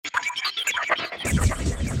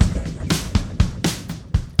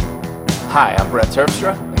Hi, I'm Brett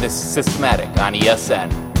Terpstra, and this is Systematic on ESN.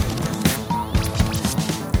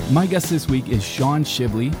 My guest this week is Sean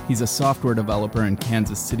Shibley. He's a software developer in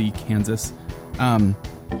Kansas City, Kansas.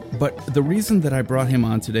 But the reason that I brought him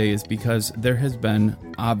on today is because there has been,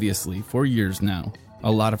 obviously, for years now,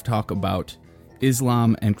 a lot of talk about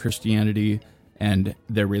Islam and Christianity and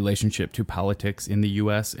their relationship to politics in the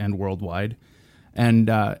U.S. and worldwide. And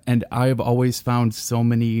I have always found so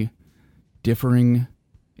many differing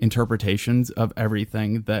interpretations of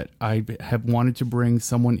everything that I have wanted to bring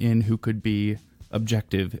someone in who could be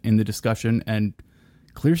objective in the discussion and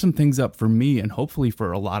clear some things up for me and hopefully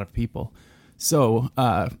for a lot of people. So,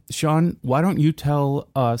 Sean, why don't you tell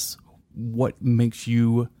us what makes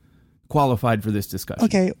you qualified for this discussion?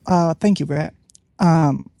 Okay, thank you, Brett.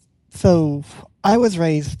 So I was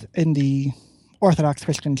raised in the Orthodox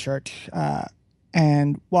Christian Church,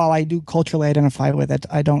 and while I do culturally identify with it,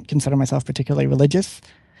 I don't consider myself particularly religious.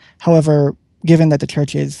 However, given that the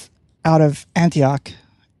church is out of Antioch,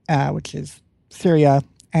 which is Syria,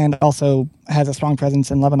 and also has a strong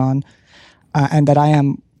presence in Lebanon, and that I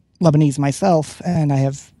am Lebanese myself, and I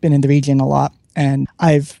have been in the region a lot, and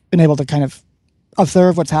I've been able to kind of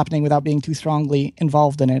observe what's happening without being too strongly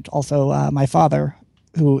involved in it. Also, my father,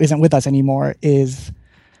 who isn't with us anymore,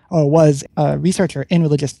 was a researcher in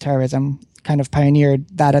religious terrorism, kind of pioneered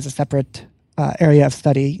that as a separate area of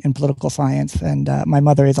study in political science. And my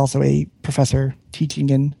mother is also a professor teaching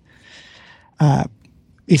in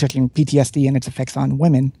researching PTSD and its effects on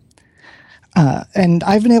women. And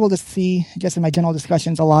I've been able to see, just in my general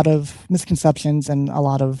discussions, a lot of misconceptions and a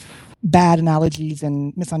lot of bad analogies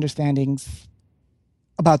and misunderstandings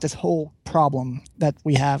about this whole problem that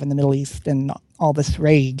we have in the Middle East and all this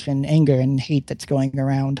rage and anger and hate that's going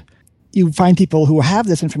around. You find people who have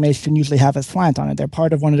this information usually have a slant on it. They're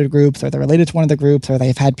part of one of the groups, or they're related to one of the groups, or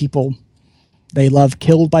they've had people they love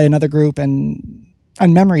killed by another group, and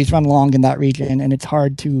memories run long in that region, and it's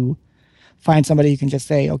hard to find somebody who can just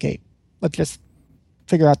say, okay, let's just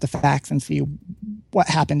figure out the facts and see what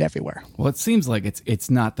happened everywhere. Well, it seems like it's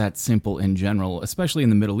not that simple in general, especially in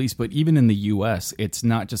the Middle East, but even in the U.S., it's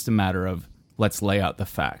not just a matter of let's lay out the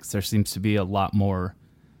facts. There seems to be a lot more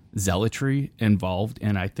zealotry involved,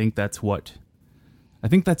 and I think that's what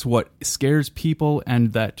scares people,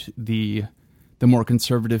 and that the more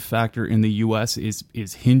conservative factor in the U.S.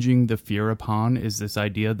 is hinging the fear upon is this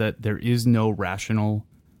idea that there is no rational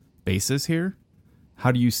basis here.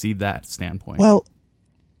 How do you see that standpoint? Well,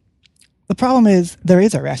 the problem is there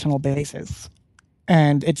is a rational basis,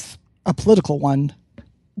 and it's a political one,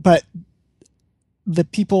 but the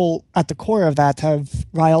people at the core of that have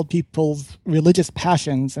riled people's religious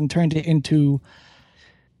passions and turned it into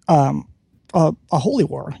a holy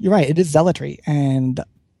war. You're right, it is zealotry, and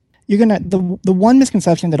the one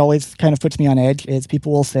misconception that always kind of puts me on edge is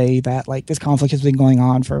people will say that like this conflict has been going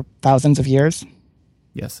on for thousands of years.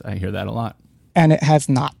 Yes, I hear that a lot. And it has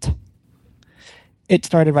not. It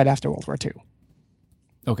started right after World War II.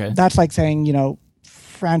 Okay. That's like saying,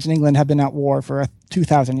 France and England have been at war for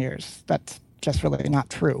 2,000 years. That's just really not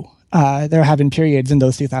true. There have been periods in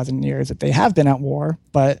those 2,000 years that they have been at war,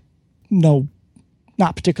 but no,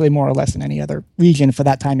 not particularly more or less in any other region for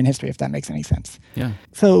that time in history, if that makes any sense. Yeah.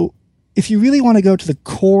 So if you really want to go to the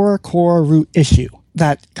core root issue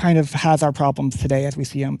that kind of has our problems today as we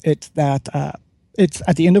see them, it's that it's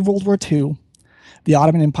at the end of World War II, the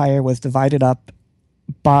Ottoman Empire was divided up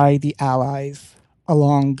by the Allies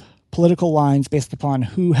along political lines based upon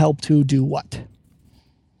who helped who do what,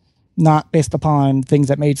 not based upon things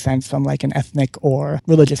that made sense from like an ethnic or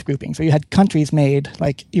religious grouping. So you had countries made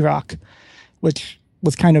like Iraq, which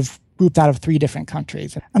was kind of grouped out of 3 different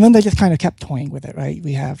countries. And then they just kind of kept toying with it, right?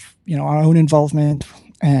 We have, our own involvement,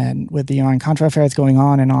 and with the Iran-Contra affairs going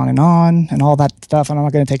on and on and all that stuff. And I'm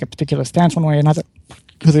not going to take a particular stance one way or another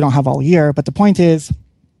because we don't have all year. But the point is,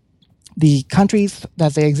 the countries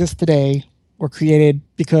as they exist today were created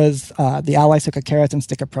because the Allies took a carrot and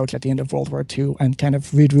stick approach at the end of World War II and kind of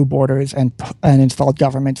redrew borders and installed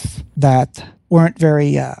governments that weren't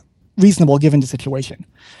very reasonable given the situation.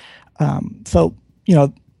 So,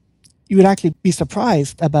 you would actually be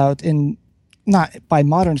surprised about, not by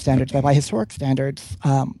modern standards, but by historic standards,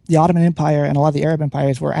 the Ottoman Empire and a lot of the Arab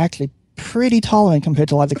empires were actually pretty tolerant compared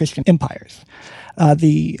to a lot of the Christian empires.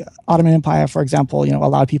 The Ottoman Empire, for example,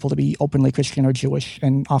 allowed people to be openly Christian or Jewish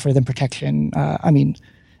and offer them protection.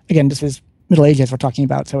 Again, this is Middle Ages we're talking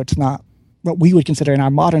about, so it's not what we would consider in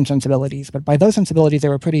our modern sensibilities. But by those sensibilities, they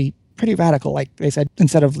were pretty radical. Like they said,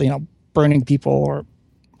 instead of burning people or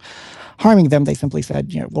harming them, they simply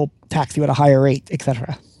said, we'll tax you at a higher rate,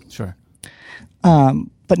 etc. Sure.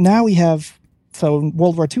 But now we have, so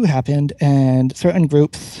World War II happened, and certain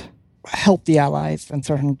groups helped the Allies, and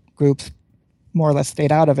certain groups more or less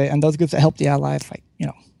stayed out of it. And those groups that helped the Allies, like,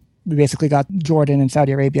 we basically got Jordan and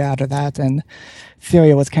Saudi Arabia out of that, and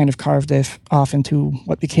Syria was kind of carved off into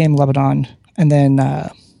what became Lebanon. And then,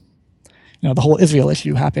 the whole Israel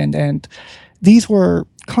issue happened. And these were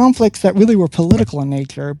conflicts that really were political in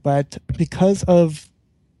nature, but because of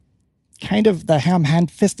kind of the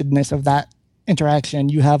ham-fistedness of that interaction,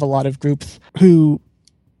 you have a lot of groups who,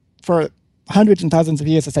 for hundreds and thousands of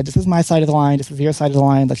years, have said, this is my side of the line, this is your side of the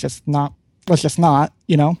line, let's just not,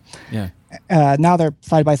 Yeah. Now they're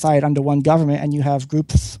side by side under one government, and you have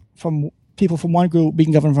groups from people from one group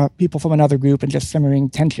being governed by people from another group, and just simmering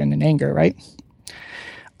tension and anger, right?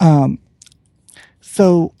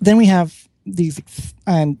 So then we have these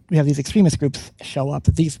extremist groups show up.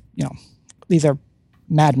 These are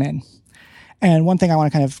madmen. And one thing I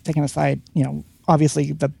want to kind of take an aside,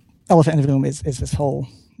 obviously the elephant in the room is this whole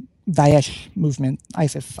Daesh movement,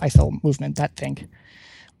 ISIL movement, that thing,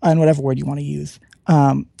 and whatever word you want to use.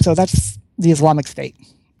 So that's the Islamic State.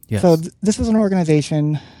 Yes. So this is an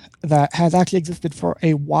organization that has actually existed for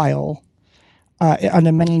a while,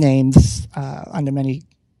 under many names, under many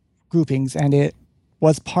groupings, and it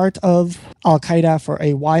was part of Al-Qaeda for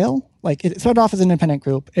a while. Like, it started off as an independent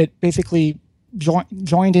group. It basically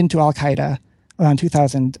joined into Al-Qaeda around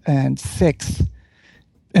 2006,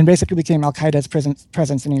 and basically became Al-Qaeda's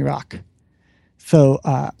presence in Iraq. So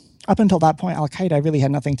up until that point, Al-Qaeda really had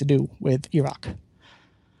nothing to do with Iraq.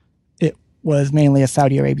 It was mainly a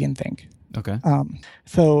Saudi Arabian thing. Okay.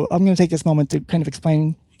 So I'm going to take this moment to kind of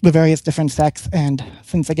explain the various different sects. And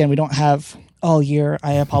since, again, we don't have all year,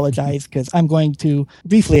 I apologize, because I'm going to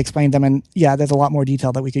briefly explain them. And yeah, there's a lot more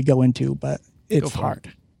detail that we could go into, but it's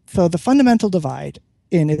hard. So the fundamental divide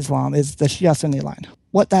in Islam is the Shia-Sunni line.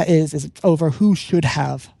 What that is it's over who should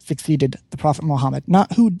have succeeded the Prophet Muhammad.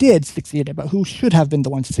 Not who did succeed it, but who should have been the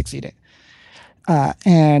one to succeed it.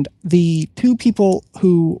 And the two people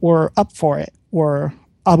who were up for it were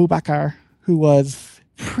Abu Bakr, who was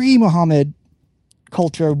pre-Muhammad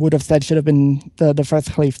culture would have said should have been the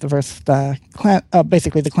first caliph, the first clan,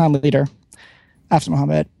 basically the clan leader after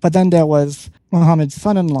Muhammad. But then there was Muhammad's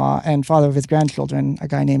son-in-law and father of his grandchildren, a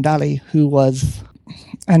guy named Ali, who was,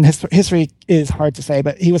 and his history is hard to say,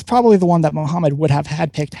 but he was probably the one that Muhammad would have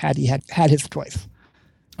had picked had he had his choice.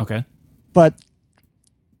 Okay. But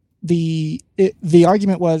the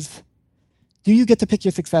argument was, do you get to pick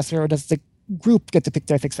your successor, or does the group get to pick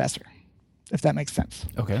their successor? If that makes sense.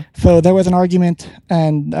 Okay. So there was an argument,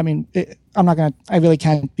 and I mean, I really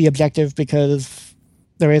can't be objective because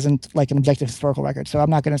there isn't like an objective historical record. So I'm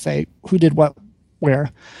not going to say who did what,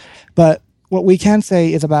 where. But what we can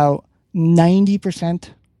say is about 90%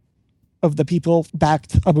 of the people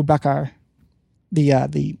backed Abu Bakr,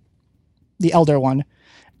 the elder one,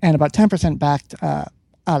 and about 10% backed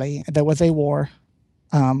Ali. There was a war.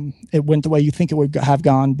 It went the way you think it would have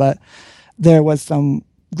gone, but there was some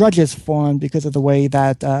grudges formed because of the way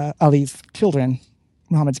that Ali's children,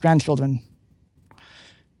 Muhammad's grandchildren,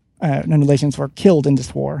 and relations were killed in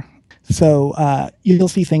this war. So you'll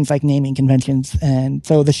see things like naming conventions. And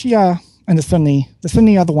so the Shia and the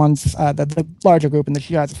Sunni are the ones, the larger group, and the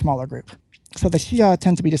Shia is a smaller group. So the Shia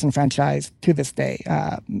tend to be disenfranchised to this day.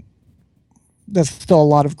 There's still a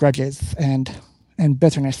lot of grudges and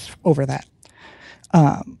bitterness over that.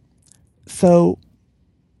 So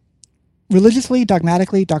religiously,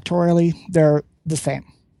 dogmatically, doctrinally, they're the same.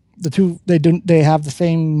 The two, they have the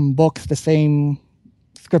same books, the same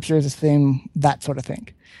scriptures, the same, that sort of thing.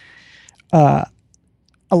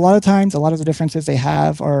 A lot of times, a lot of the differences they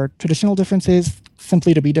have are traditional differences,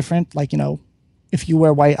 simply to be different, like, if you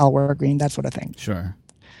wear white, I'll wear green, that sort of thing. Sure.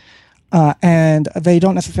 And they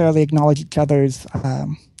don't necessarily acknowledge each other's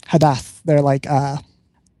hadath. They're like,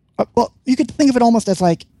 well, you could think of it almost as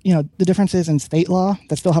like, the differences in state law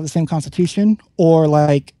that still have the same constitution, or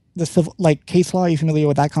like the civil, like case law. Are you familiar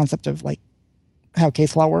with that concept of like how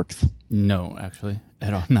case law works? No, actually,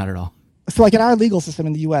 not at all. So like in our legal system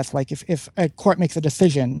in the U.S., like if a court makes a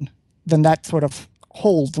decision, then that sort of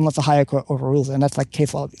holds unless a higher court overrules it. And that's like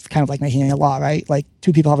case law. It's kind of like making a law, right? Like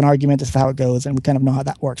two people have an argument, this is how it goes, and we kind of know how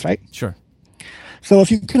that works, right? Sure. So if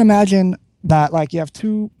you can imagine that, like, you have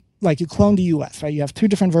two, like you clone the U.S., right? You have two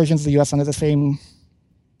different versions of the U.S. under the same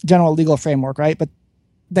general legal framework, right? But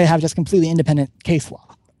they have just completely independent case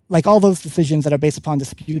law. Like all those decisions that are based upon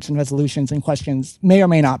disputes and resolutions and questions may or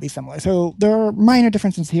may not be similar. So there are minor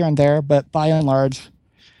differences here and there, but by and large,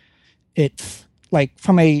 it's like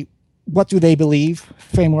from a what do they believe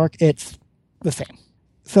framework, it's the same.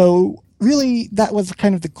 So really that was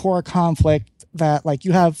kind of the core conflict that like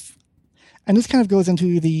you have, and this kind of goes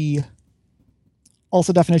into the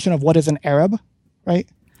also definition of what is an Arab, right?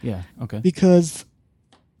 Yeah. Okay. Because,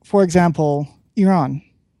 for example, Iran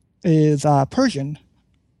is Persian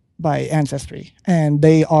by ancestry, and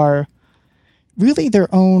they are really their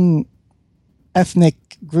own ethnic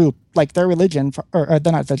group. Like their religion, or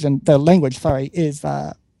they're not religion, the language, sorry, is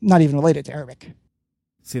not even related to Arabic.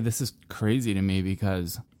 See, this is crazy to me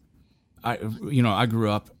because I grew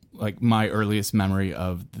up, like, my earliest memory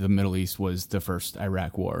of the Middle East was the first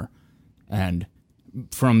Iraq War. And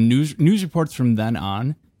from news reports from then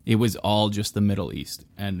on, it was all just the Middle East.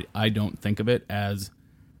 And I don't think of it as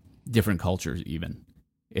different cultures even.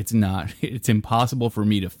 It's not. It's impossible for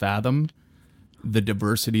me to fathom the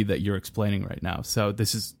diversity that you're explaining right now. So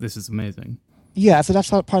this is amazing. Yeah, so that's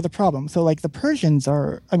part of the problem. So like the Persians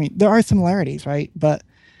are, I mean, there are similarities, right? But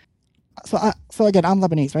so again, I'm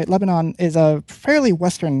Lebanese, right? Lebanon is a fairly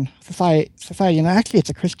Western society, and actually it's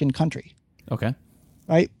a Christian country. Okay.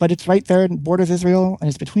 Right? But it's right there, it borders Israel, and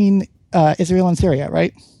it's between Israel and Syria,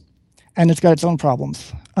 right? And it's got its own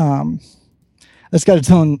problems. It's got its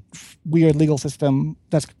own weird legal system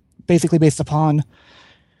that's basically based upon,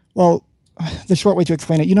 well, the short way to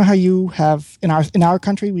explain it, you know how you have, in our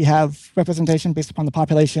country, we have representation based upon the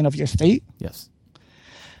population of your state? Yes.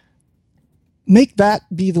 Make that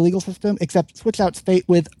be the legal system, except switch out state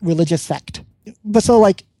with religious sect. But so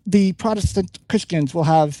like the Protestant Christians will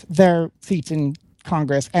have their seats in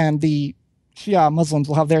Congress, and the Shia Muslims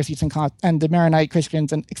will have their seats in Congress, and the Maronite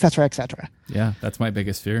Christians, and et cetera, et cetera. Yeah, that's my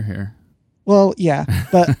biggest fear here. Well, yeah,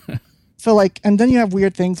 but so like, and then you have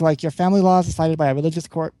weird things like your family law is decided by a religious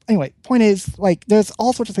court. Anyway, point is, like, there's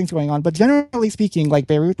all sorts of things going on, but generally speaking, like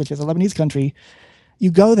Beirut, which is a Lebanese country,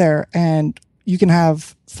 you go there and you can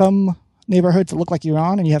have some neighborhoods that look like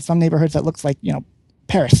Iran, and you have some neighborhoods that looks like,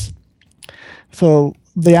 Paris. So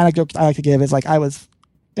the anecdote I like to give is, like, I was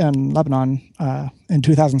in Lebanon in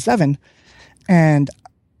 2007, and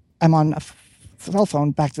I'm on a cell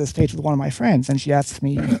phone back to the States with one of my friends, and she asks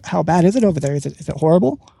me, how bad is it over there? Is it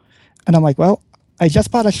horrible? And I'm like, well, I just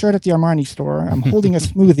bought a shirt at the Armani store. I'm holding a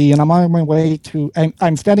smoothie, and I'm on my way to,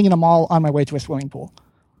 I'm standing in a mall on my way to a swimming pool.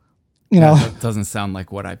 That doesn't sound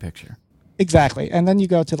like what I picture. Exactly. And then you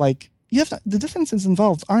go to, like, the distances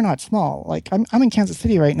involved are not small. Like, I'm in Kansas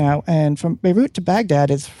City right now, and from Beirut to Baghdad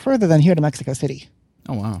is further than here to Mexico City.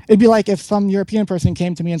 Oh, wow. It'd be like if some European person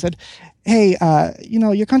came to me and said, hey,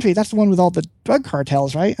 your country, that's the one with all the drug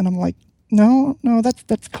cartels, right? And I'm like, no,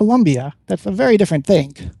 that's Colombia. That's a very different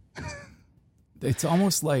thing. It's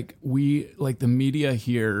almost like the media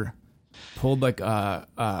here pulled like a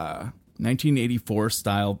 1984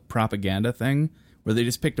 style propaganda thing where they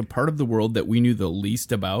just picked a part of the world that we knew the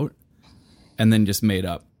least about and then just made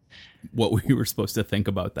up what we were supposed to think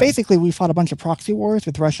about that. Basically, we fought a bunch of proxy wars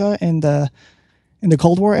with Russia in the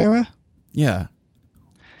Cold War era. Yeah.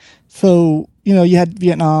 So, you had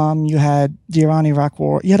Vietnam, you had the Iran-Iraq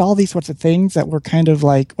war, you had all these sorts of things that were kind of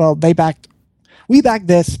like, well, we backed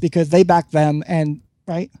this because they backed them, and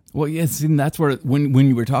right? Well, yes, and that's where when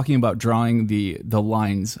you were talking about drawing the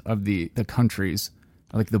lines of the countries,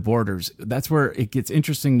 like the borders, that's where it gets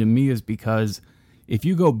interesting to me, is because if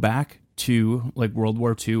you go back to like World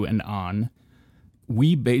War II and on,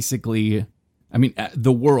 we basically, I mean,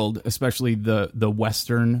 the world, especially the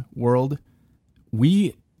Western world,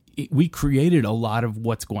 we created a lot of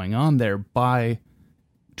what's going on there by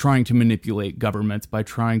trying to manipulate governments, by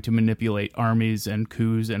trying to manipulate armies and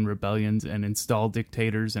coups and rebellions and install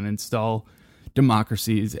dictators and install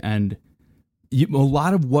democracies. And a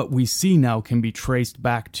lot of what we see now can be traced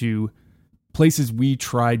back to places we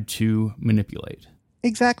tried to manipulate.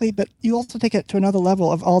 Exactly, but you also take it to another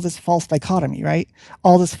level of all this false dichotomy, right?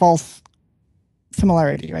 All this false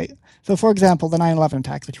similarity, right? So, for example, the 9/11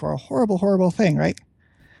 attacks, which were a horrible, horrible thing, right,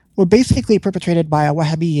 were basically perpetrated by a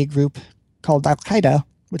Wahhabi group called Al-Qaeda,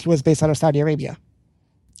 which was based out of Saudi Arabia,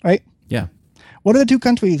 right? Yeah. What are the two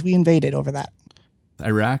countries we invaded over that?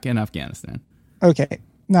 Iraq and Afghanistan. Okay.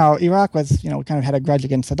 Now, Iraq was, kind of had a grudge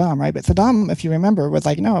against Saddam, right? But Saddam, if you remember, was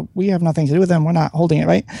like, no, we have nothing to do with them. We're not holding it,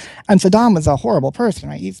 right? And Saddam was a horrible person,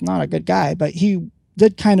 right? He's not a good guy, but he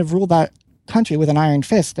did kind of rule that country with an iron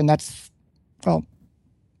fist. And that's, well,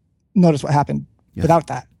 notice what happened without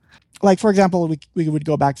that. Like, for example, we would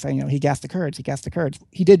go back saying, he gassed the Kurds.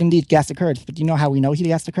 He did indeed gas the Kurds. But do you know how we know he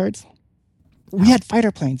gassed the Kurds? We had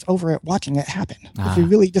fighter planes over it watching it happen. If we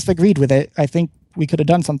really disagreed with it, I think we could have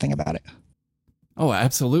done something about it. Oh,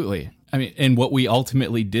 absolutely. I mean, and what we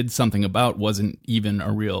ultimately did something about wasn't even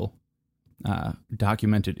a real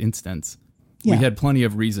documented instance. Yeah. We had plenty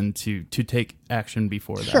of reason to take action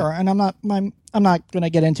before that. Sure, and I'm not going to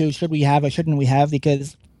get into should we have or shouldn't we have,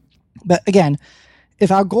 but again,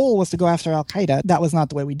 if our goal was to go after Al-Qaeda, that was not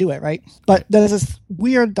the way we do it, right? But there's this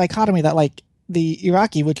weird dichotomy that, like, the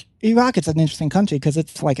Iraqi, which Iraq is an interesting country because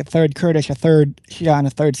it's like a third Kurdish, a third Shia, and a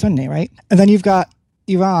third Sunni, right? And then you've got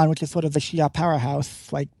Iran, which is sort of the Shia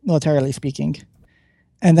powerhouse, like militarily speaking.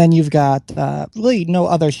 And then you've got really no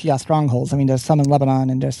other Shia strongholds. I mean, there's some in Lebanon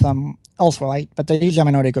and there's some elsewhere, right? But they're usually a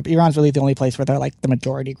minority group. Iran's really the only place where they're like the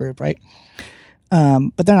majority group, right?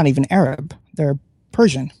 But they're not even Arab. They're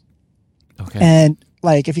Persian. Okay. And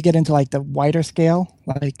like if you get into like the wider scale,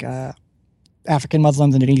 like African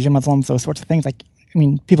Muslims, Indonesian Muslims, those sorts of things, like, I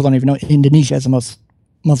mean, people don't even know Indonesia is the most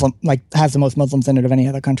Muslim, like has the most Muslims in it of any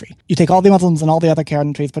other country. You take all the Muslims and all the other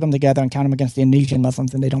countries, put them together and count them against the Indonesian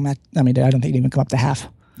Muslims, and they don't match. I mean, I don't think they even come up to half.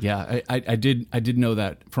 Yeah, I did know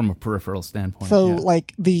that from a peripheral standpoint. So yeah.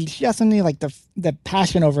 like the Shia Sunni, like the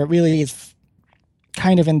passion over it really is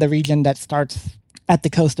kind of in the region that starts at the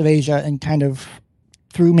coast of Asia and kind of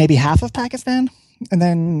through maybe half of Pakistan. And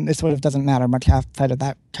then it sort of doesn't matter much outside of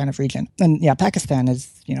that kind of region. And yeah, Pakistan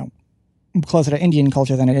is, you know, closer to Indian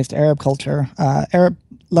culture than it is to Arab culture.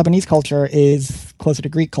 Lebanese culture is closer to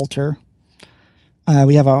Greek culture.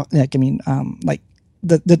 We have like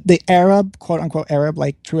the Arab, quote unquote Arab,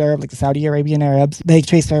 like true Arab, like the Saudi Arabian Arabs, they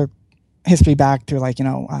trace their history back to like, you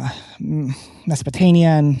know, Mesopotamia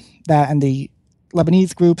and that, and the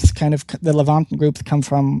Lebanese groups, kind of the Levant groups, come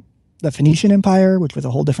from the Phoenician Empire, which was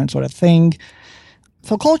a whole different sort of thing.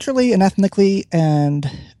 So culturally and ethnically and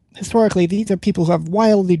historically, these are people who have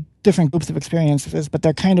wildly different groups of experiences, but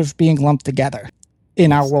they're kind of being lumped together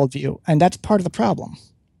in our worldview, and that's part of the problem.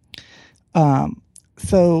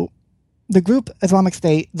 So the group Islamic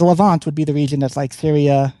State, the Levant would be the region that's like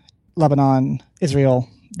Syria, Lebanon, Israel,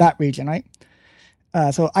 that region, right?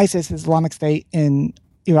 So ISIS is Islamic State in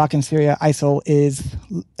Iraq and Syria. ISIL is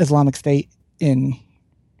Islamic State in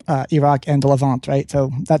Iraq and the Levant, right?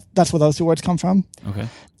 So that's where those two words come from. Okay.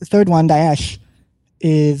 The third one, Daesh,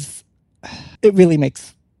 it really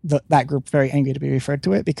makes that group very angry to be referred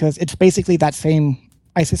to it because it's basically that same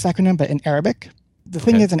ISIS acronym, but in Arabic. The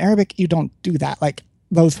thing is, in Arabic, you don't do that. Like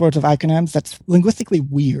those sorts of acronyms, that's linguistically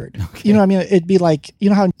weird. Okay. You know what I mean? It'd be like, you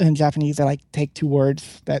know how in Japanese they like take two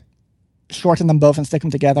words that shorten them both and stick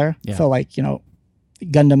them together? Yeah. So like, you know,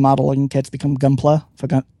 Gundam modeling kits become Gunpla for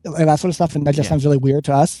that sort of stuff, and that just sounds really weird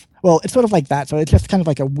to us. Well, it's sort of like that. So it's just kind of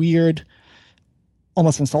like a weird,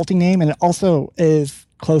 almost insulting name, and it also is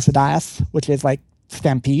close to Daesh, which is like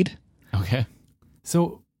stampede. Okay.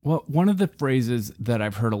 So, well, one of the phrases that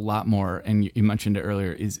I've heard a lot more, and you mentioned it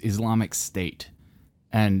earlier, is Islamic State.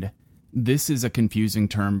 And this is a confusing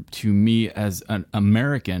term to me as an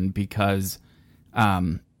American because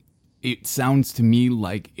it sounds to me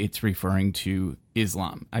like it's referring to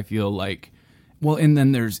Islam. I feel like, well, and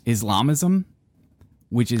then there's Islamism,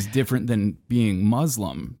 which is different than being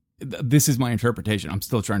Muslim. This is my interpretation. I'm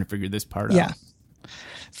still trying to figure this part out. Yeah.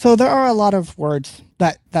 So there are a lot of words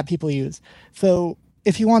that people use. So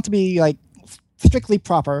if you want to be like strictly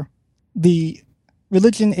proper, the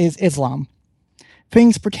religion is Islam.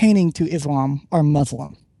 Things pertaining to Islam are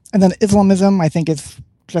Muslim. And then Islamism, I think, is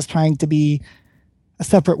just trying to be a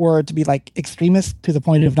separate word to be like extremist to the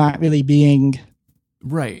point of not really being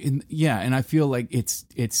right. And yeah, and I feel like it's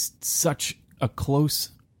such a close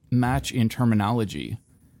match in terminology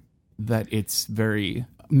that it's very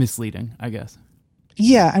misleading, I guess.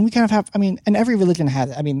 Yeah, and we kind of have, I mean, and every religion has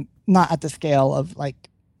it. I mean, not at the scale of like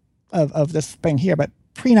of this thing here, but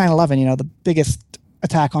pre 9/11, you know, the biggest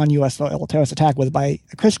attack on U.S. soil, terrorist attack, was by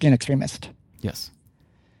a Christian extremist. Yes.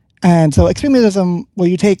 And so extremism, where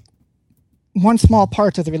you take one small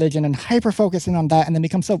part of the religion and hyper focusing on that and then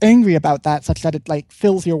become so angry about that such that it like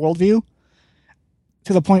fills your worldview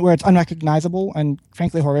to the point where it's unrecognizable and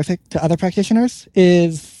frankly horrific to other practitioners,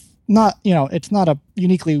 is not, you know, it's not a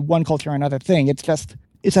uniquely one culture or another thing. It's just,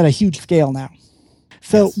 it's at a huge scale now.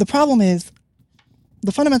 So yes. The problem is,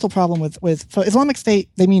 the fundamental problem with so Islamic State,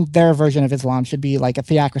 they mean their version of Islam should be like a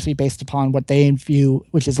theocracy based upon what they view,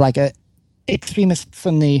 which is like a extremist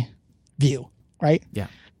Sunni view, right? Yeah.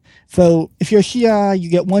 So if you're Shia, you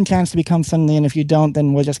get one chance to become Sunni, and if you don't,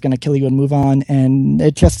 then we're just going to kill you and move on. And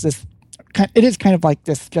it is kind of like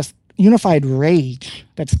this just unified rage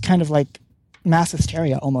that's kind of like mass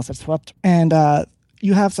hysteria almost that's swept. And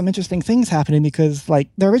you have some interesting things happening because like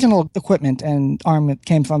the original equipment and armament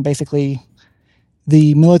came from basically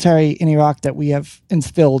the military in Iraq that we have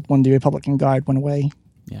instilled when the Republican Guard went away,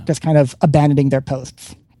 just kind of abandoning their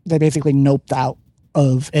posts. They basically noped out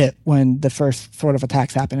of it when the first sort of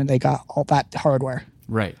attacks happened and they got all that hardware.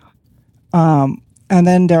 Right. And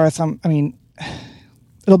then there are some, I mean,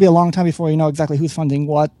 it'll be a long time before you know exactly who's funding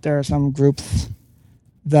what. There are some groups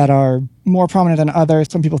that are more prominent than others.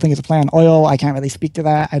 Some people think it's a play on oil. I can't really speak to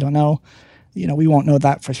that. I don't know. You know, we won't know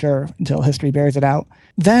that for sure until history bears it out.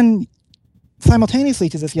 Then simultaneously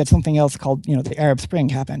to this, you had something else called, the Arab Spring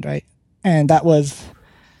happened, right? And that was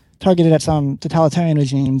targeted at some totalitarian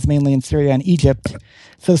regimes, mainly in Syria and Egypt.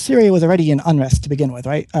 So Syria was already in unrest to begin with,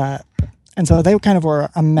 right? And so they kind of were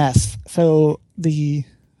a mess. So the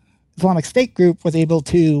Islamic State group was able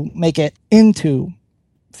to make it into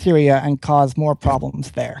Syria and cause more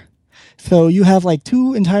problems there. So you have like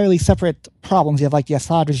two entirely separate problems. You have like the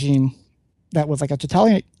Assad regime that was like a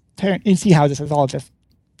totalitarian. You see how this is all just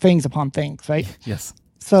things upon things, right? Yes.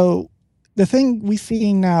 So the thing we're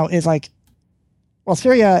seeing now is like, well,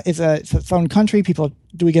 Syria is its own country. People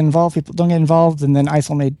do get involved, people don't get involved, and then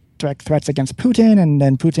ISIL made direct threats against Putin, and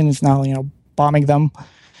then Putin is now, bombing them.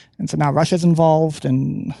 And so now Russia's involved,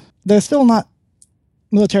 and they're still not,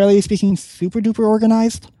 militarily speaking, super duper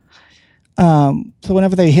organized. So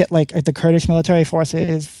whenever they hit like the Kurdish military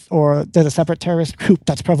forces, or there's a separate terrorist group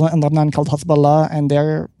that's prevalent in Lebanon called Hezbollah, and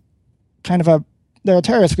they're they're a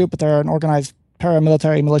terrorist group, but they're an organized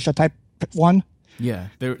paramilitary militia type one. Yeah,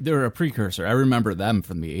 they're a precursor. I remember them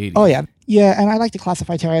from the 80s. Oh, yeah. Yeah, and I like to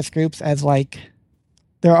classify terrorist groups as like,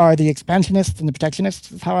 there are the expansionists and the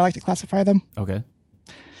protectionists is how I like to classify them. Okay.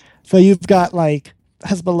 So you've got like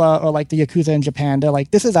Hezbollah or like the Yakuza in Japan. They're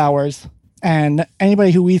like, this is ours. And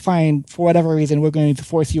anybody who we find, for whatever reason, we're going to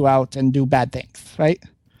force you out and do bad things, right?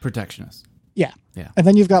 Protectionists. Yeah. Yeah. And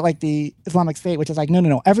then you've got like the Islamic State, which is like,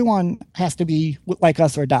 no. Everyone has to be like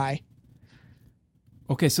us or die.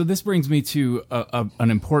 Okay, so this brings me to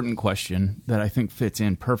an important question that I think fits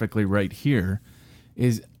in perfectly right here.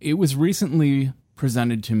 Is it was recently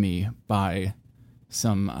presented to me by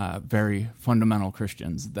some very fundamental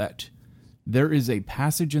Christians that there is a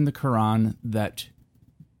passage in the Quran that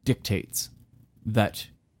dictates that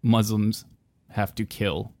Muslims have to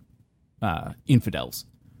kill infidels.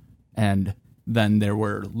 And then there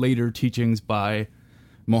were later teachings by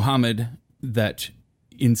Muhammad that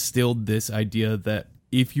instilled this idea that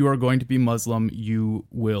if you are going to be Muslim, you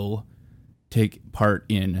will take part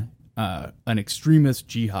in an extremist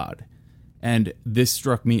jihad. And this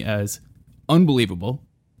struck me as unbelievable.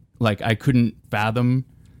 Like, I couldn't fathom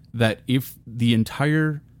that if the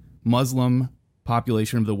entire Muslim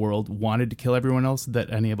population of the world wanted to kill everyone else,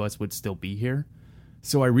 that any of us would still be here.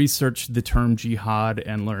 So I researched the term jihad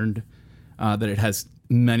and learned that it has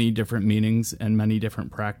many different meanings and many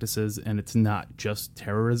different practices, and it's not just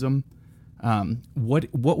terrorism.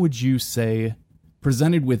 What would you say,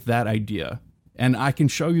 presented with that idea? And I can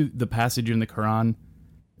show you the passage in the Quran.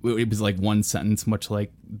 It was like one sentence, much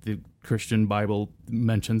like the Christian Bible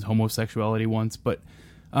mentions homosexuality once. But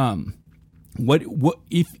what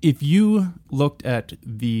if you looked at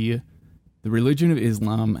the religion of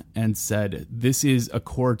Islam and said this is a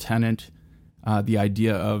core tenet, the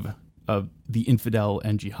idea of the infidel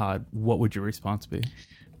and jihad, what would your response be?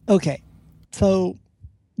 Okay, so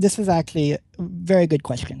this is actually a very good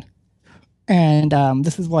question. And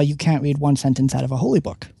this is why you can't read one sentence out of a holy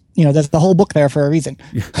book. There's the whole book there for a reason.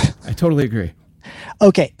 Yeah, I totally agree.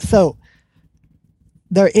 Okay, so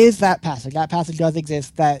there is that passage. That passage does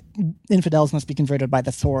exist, that infidels must be converted by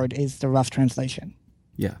the sword is the rough translation.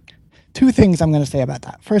 Yeah. Two things I'm going to say about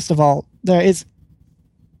that. First of all, this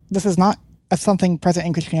is not something present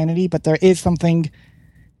in Christianity, but there is something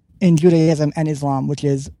in Judaism and Islam, which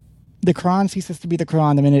is the Quran ceases to be the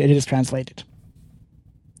Quran the minute it is translated.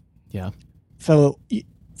 Yeah. So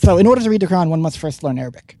in order to read the Quran, one must first learn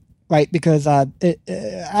Arabic, right? Because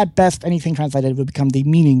at best, anything translated would become the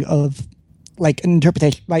meaning of like an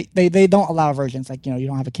interpretation, right? They don't allow versions, like, you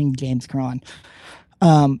don't have a King James Quran.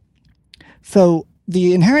 So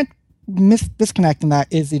the inherent disconnect in that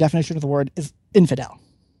is the definition of the word is infidel.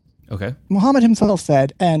 Okay. Muhammad himself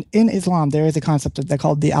said, and in Islam, there is a concept that they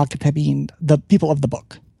called the al-Kitabin, the people of the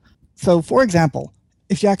book. So, for example,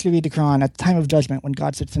 if you actually read the Quran at the time of judgment, when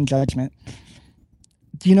God sits in judgment,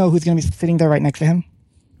 do you know who's going to be sitting there right next to him?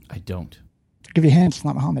 I don't. I'll give you a hint, it's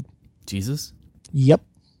not Muhammad. Jesus? Yep.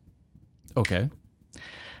 Okay.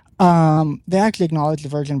 They actually acknowledge the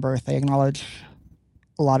virgin birth. They acknowledge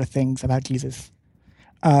a lot of things about Jesus.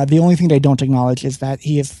 The only thing they don't acknowledge is that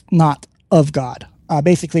he is not of God.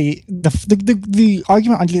 Basically, the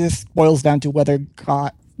argument on Jesus boils down to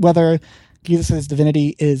whether Jesus'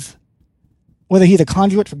 divinity is, whether he's a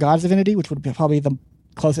conduit for God's divinity, which would be probably the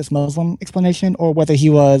closest Muslim explanation, or whether he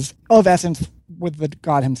was of essence with the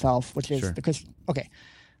God himself, which is the Christian. Okay,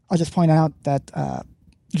 I'll just point out that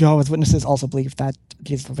Jehovah's Witnesses also believe that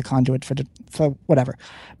Jesus was a conduit so whatever.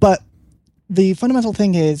 But the fundamental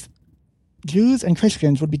thing is Jews and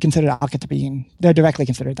Christians would be considered al-Kitabin. They're directly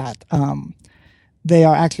considered that. They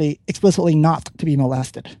are actually explicitly not to be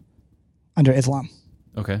molested under Islam.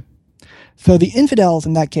 Okay. So the infidels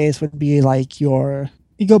in that case would be like your,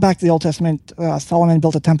 you go back to the Old Testament, Solomon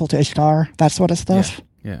built a temple to Ishtar, that sort of stuff.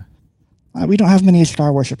 Yeah. We don't have many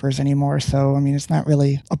Ishtar worshippers anymore, so, I mean, it's not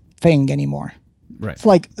really a thing anymore. Right. So,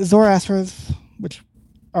 like, Zoroastrians, which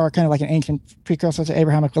are kind of like an ancient precursor to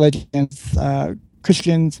Abrahamic religions,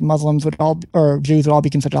 Christians, Muslims or Jews would all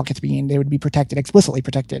be considered al-Kittabiyyin. They would be protected, explicitly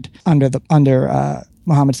protected under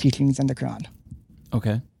Muhammad's teachings and the Quran.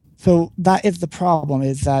 Okay. So that is the problem,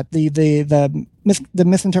 is that the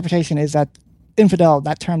misinterpretation is that infidel,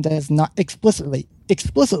 that term does not explicitly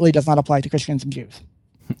does not apply to Christians and Jews.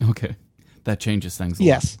 Okay. That changes things a lot.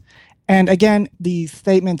 Yes. And again, the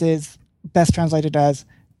statement is best translated as,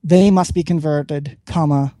 they must be converted,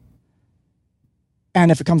 comma, and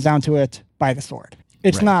if it comes down to it, by the sword.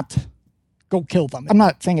 It's Right. not go kill them. I'm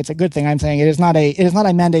not saying it's a good thing. I'm saying it is not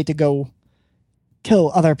a mandate to go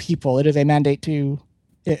kill other people. It is a mandate to,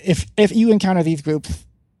 if you encounter these groups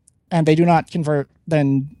and they do not convert,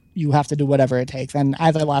 then you have to do whatever it takes. And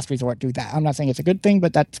as a last resort, do that. I'm not saying it's a good thing,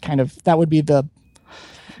 but that would be the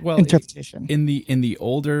interpretation. In the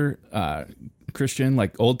older Christian,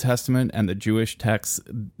 like Old Testament and the Jewish texts,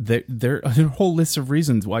 there are a whole list of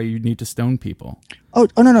reasons why you need to stone people. Oh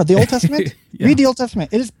no, the Old Testament? Yeah. Read the Old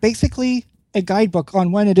Testament. It is basically a guidebook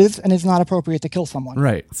on when it is and is not appropriate to kill someone.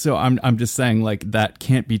 Right. So I'm just saying, like, that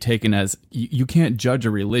can't be taken as, you can't judge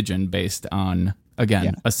a religion based on,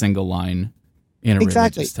 again, a single line in a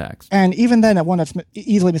religious text. And even then, one that's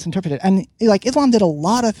easily misinterpreted. And like, Islam did a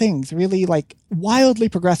lot of things really like wildly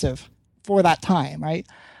progressive for that time, right?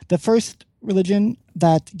 The first religion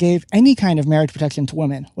that gave any kind of marriage protection to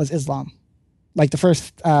women was Islam, like the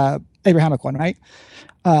first Abrahamic one, right?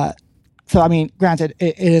 So, I mean, granted,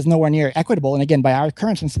 it is nowhere near equitable, and again, by our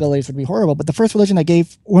current sensibilities, would be horrible. But the first religion that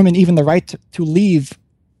gave women even the right to leave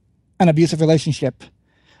an abusive relationship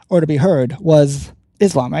or to be heard was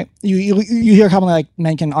Islam, right? You hear commonly like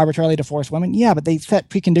men can arbitrarily divorce women. Yeah, but they set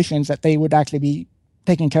preconditions that they would actually be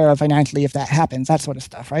taken care of financially if that happens, that sort of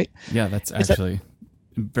stuff, right? Yeah, that's actually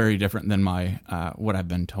very different than my what I've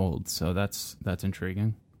been told. So that's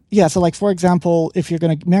intriguing. Yeah, so like, for example, if you're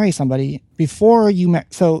going to marry somebody, before you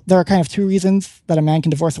so there are kind of two reasons that a man can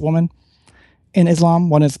divorce a woman in Islam.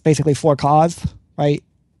 One is basically for cause, right?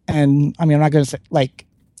 And I mean, I'm not going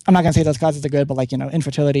to say those causes are good, but like,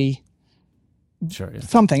 infertility, sure, yeah.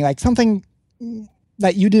 something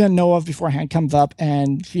that you didn't know of beforehand comes up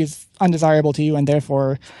and she's undesirable to you, and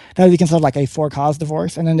therefore that would be considered like a for cause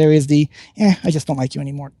divorce. And then there is the, I just don't like you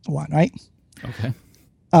anymore one, right? Okay.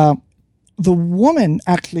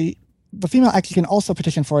 The female actually can also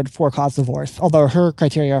petition for a for-cause divorce, although her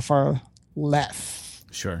criteria are far less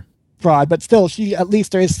broad. But still, at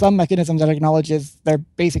least there is some mechanism that acknowledges their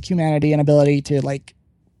basic humanity and ability to like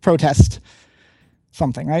protest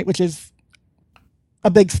something, right? Which is a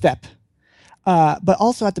big step. But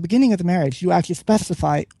also at the beginning of the marriage, you actually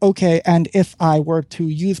specify, okay, and if I were to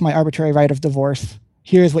use my arbitrary right of divorce,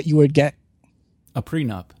 here's what you would get. A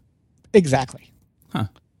prenup. Exactly. Huh.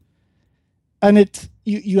 And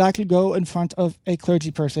you actually go in front of a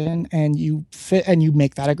clergy person and you sit and you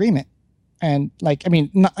make that agreement. And like, I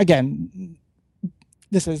mean,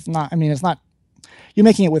 this is not, I mean, it's not, you're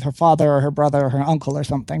making it with her father or her brother or her uncle or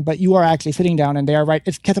something, but you are actually sitting down and they are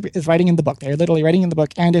it's writing in the book. They're literally writing in the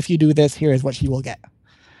book. And if you do this, here is what she will get.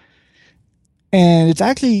 And it's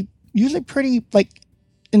actually usually pretty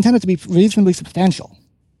intended to be reasonably substantial.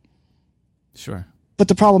 Sure. But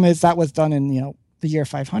the problem is that was done in, the year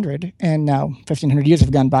 500, and now 1,500 years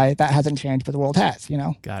have gone by. That hasn't changed, but the world has,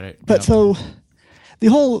 Got it. But so the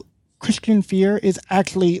whole Christian fear is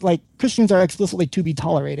actually Christians are explicitly to be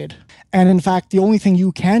tolerated. And in fact, the only thing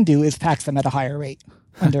you can do is tax them at a higher rate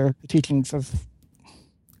under the teachings of.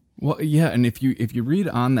 Well, yeah. And if you read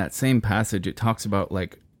on that same passage, it talks about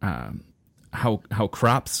how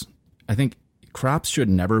crops, I think crops should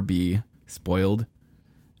never be spoiled,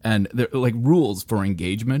 and there are rules for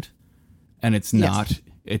engagement. And it's not,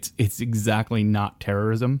 it's exactly not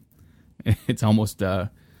terrorism. It's almost a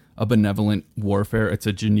benevolent warfare. It's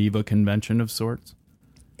a Geneva Convention of sorts.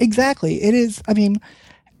 Exactly. It is, I mean,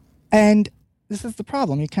 and this is the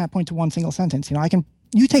problem. You can't point to one single sentence.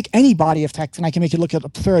 You take any body of text and I can make it look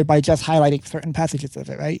absurd by just highlighting certain passages of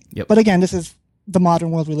it, right? Yep. But again, this is the modern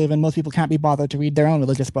world we live in. Most people can't be bothered to read their own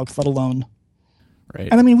religious books, let alone. Right.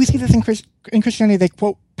 And I mean, we see this in Christianity. They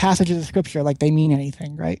quote passages of scripture like they mean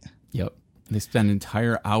anything, right? Yep. They spend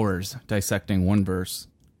entire hours dissecting one verse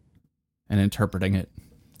and interpreting it.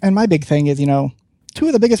 And my big thing is, two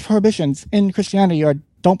of the biggest prohibitions in Christianity are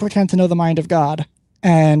don't pretend to know the mind of God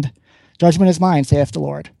and judgment is mine, saith the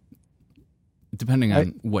Lord. Depending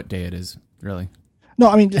on what day it is, really. No,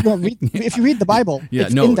 I mean, if you read the Bible,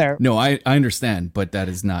 it's in there. No, I understand, but that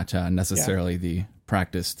is not necessarily the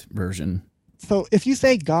practiced version. So if you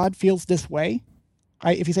say God feels this way,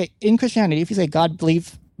 right? If you say in Christianity, if you say God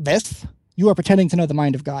believes this, you are pretending to know the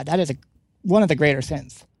mind of God. That is one of the greater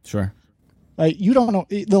sins. Sure. Right? You don't know.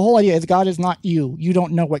 The whole idea is God is not you. You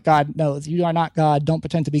don't know what God knows. You are not God. Don't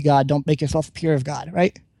pretend to be God. Don't make yourself appear of God.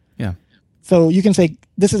 Right? Yeah. So you can say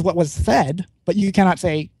this is what was said, but you cannot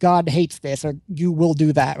say God hates this or you will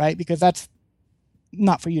do that. Right? Because that's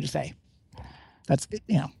not for you to say. That's,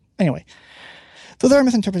 anyway. So there are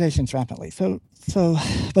misinterpretations rampantly.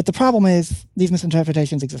 But the problem is these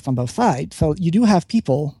misinterpretations exist on both sides. So you do have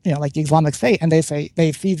people, like the Islamic State, and they say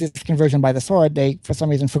they see this conversion by the sword. They, for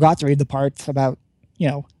some reason, forgot to read the parts about,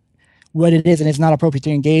 what it is and it's not appropriate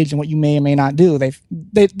to engage and what you may or may not do.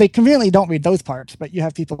 They conveniently don't read those parts, but you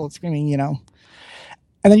have people screaming, and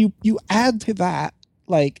then you add to that,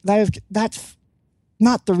 like that's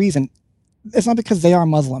not the reason. It's not because they are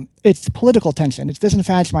Muslim. It's political tension. It's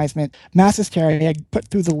disenfranchisement, mass hysteria put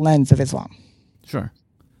through the lens of Islam. Sure.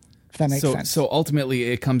 If that makes sense. So ultimately,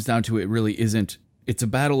 it comes down to it really isn't. It's a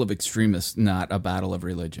battle of extremists, not a battle of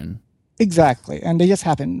religion. Exactly, and they just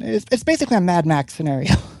happen. It's basically a Mad Max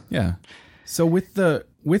scenario. Yeah. So with the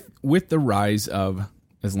rise of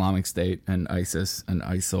Islamic State and ISIS and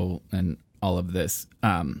ISIL and all of this,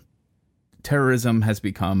 terrorism has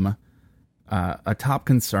become a top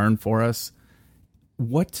concern for us.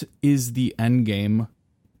 What is the end game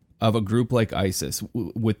of a group like ISIS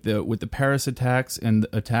with the Paris attacks and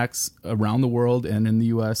the attacks around the world and in the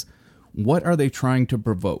U.S.? What are they trying to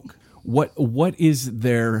provoke? What is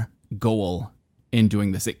their goal in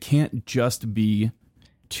doing this? It can't just be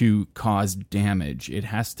to cause damage. It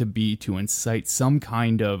has to be to incite some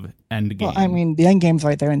kind of end game. Well, I mean, the end game's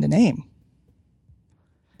right there in the name.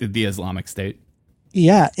 The Islamic State.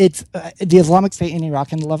 Yeah, it's the Islamic State in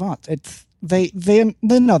Iraq and the Levant. They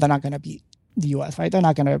know they're not going to beat the U.S., right? They're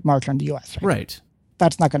not going to march on the U.S., right?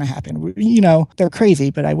 That's not going to happen. They're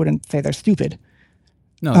crazy, but I wouldn't say they're stupid.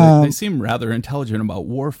 No, they seem rather intelligent about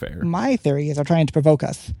warfare. My theory is they're trying to provoke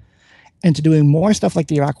us into doing more stuff like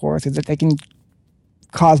the Iraq War so that they can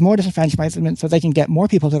cause more disenfranchisement so they can get more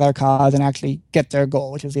people to their cause and actually get their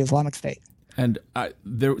goal, which is the Islamic State. And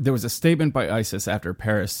there was a statement by ISIS after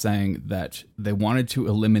Paris saying that they wanted to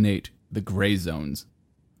eliminate the gray zones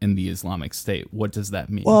in the Islamic State. What does that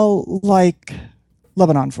mean? Well, like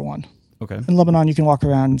Lebanon, for one. Okay. In Lebanon, you can walk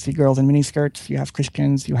around and see girls in miniskirts. You have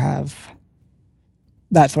Christians. You have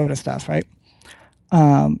that sort of stuff, right?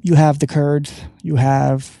 You have the Kurds. You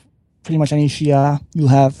have pretty much any Shia. You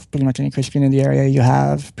have pretty much any Christian in the area. You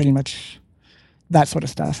have pretty much that sort of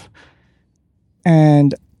stuff.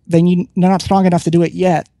 And they're not strong enough to do it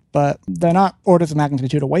yet, but they're not orders of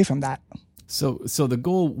magnitude away from that. So the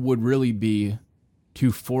goal would really be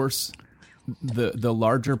to force the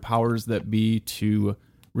larger powers that be to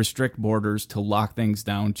restrict borders, to lock things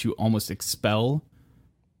down, to almost expel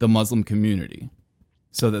the Muslim community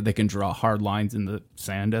so that they can draw hard lines in the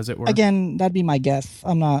sand, as it were. Again, that'd be my guess.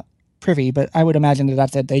 I'm not privy, but I would imagine that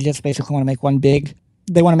that's it. They just basically want to make one big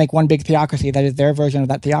theocracy that is their version of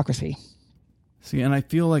that theocracy. See, and I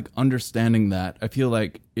feel like understanding that, I feel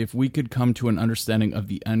like if we could come to an understanding of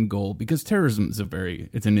the end goal, because terrorism is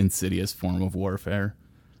it's an insidious form of warfare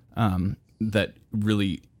that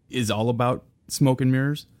really is all about smoke and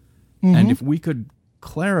mirrors. Mm-hmm. And if we could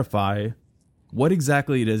clarify what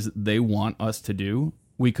exactly it is they want us to do,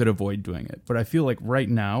 we could avoid doing it. But I feel like right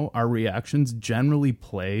now, our reactions generally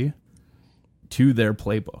play to their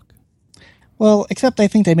playbook. Well, except I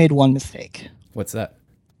think they made one mistake. What's that?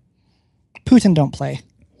 Putin don't play.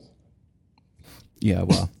 Yeah,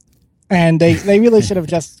 well. And they really should have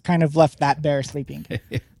just kind of left that bear sleeping.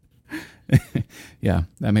 Yeah,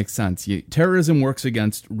 that makes sense. Terrorism works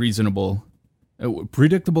against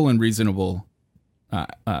predictable and reasonable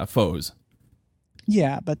foes.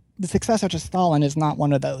 Yeah, but the successor to Stalin is not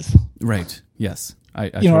one of those. Right. Yes. I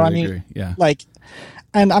totally agree. Yeah. Like,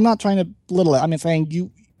 and I'm not trying to belittle it. I'm saying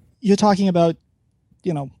you're talking about,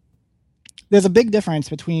 there's a big difference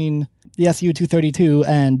between the Su-232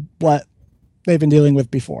 and what they've been dealing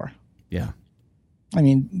with before. Yeah. I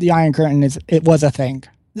mean, the Iron Curtain it was a thing.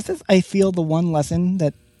 This is, I feel, the one lesson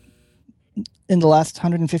that in the last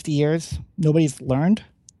 150 years, nobody's learned.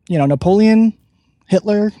 Napoleon,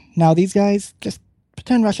 Hitler, now these guys, just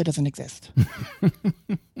pretend Russia doesn't exist.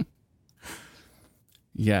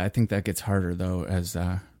 Yeah, I think that gets harder, though, as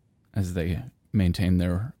they maintain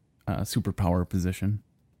their superpower position.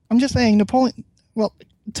 I'm just saying, Napoleon,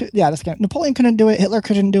 Napoleon couldn't do it, Hitler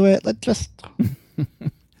couldn't do it, let's just...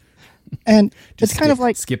 And it's kind of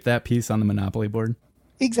like... Skip that piece on the Monopoly board?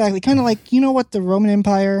 Exactly. Kind of like, what the Roman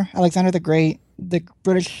Empire, Alexander the Great, the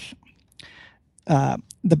British,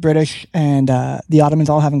 the British and the Ottomans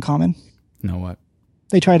all have in common? Know what?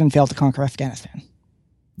 They tried and failed to conquer Afghanistan.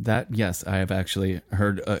 That, yes, I have actually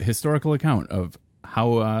heard a historical account of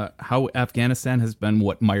how Afghanistan has been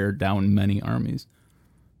what mired down many armies.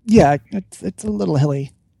 Yeah, it's a little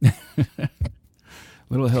hilly.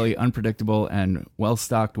 Little hilly, unpredictable, and well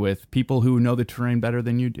stocked with people who know the terrain better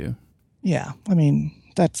than you do. Yeah, I mean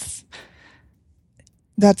that's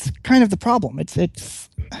kind of the problem. It's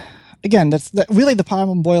again, really the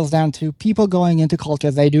problem boils down to people going into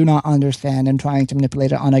cultures they do not understand and trying to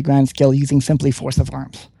manipulate it on a grand scale using simply force of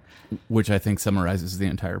arms. Which I think summarizes the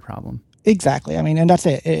entire problem. Exactly. I mean, and that's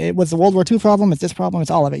it. It was the World War II problem. It's this problem.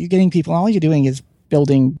 It's all of it. You're getting people, and all you're doing is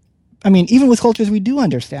building. I mean, even with cultures we do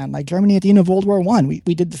understand, like Germany at the end of World War I,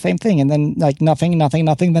 we did the same thing, and then like nothing,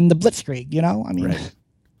 then the Blitzkrieg. You know, I mean, right.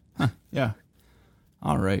 Huh, yeah.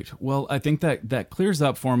 All right. Well, I think that clears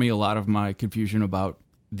up for me a lot of my confusion about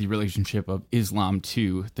the relationship of Islam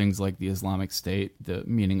to things like the Islamic State, the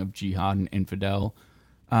meaning of jihad and infidel.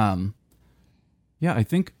 Yeah, I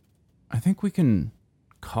think we can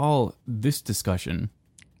call this discussion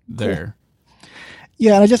there. Cool.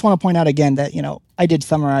 Yeah, and I just want to point out again that, I did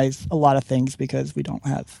summarize a lot of things because we don't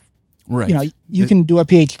have, right. You can do a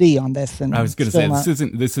PhD on this. And I was going to say,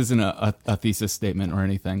 this isn't a thesis statement or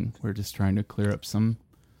anything. We're just trying to clear up some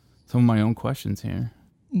of my own questions here.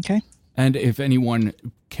 Okay. And if anyone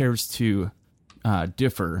cares to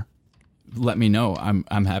differ, let me know.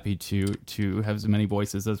 I'm happy to have as many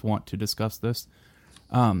voices as want to discuss this.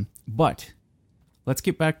 But let's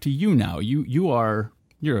get back to you now.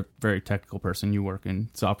 You're a very technical person. You work in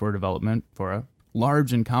software development for a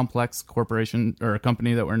large and complex corporation or a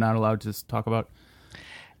company that we're not allowed to talk about.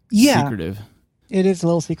 Yeah, secretive. It is a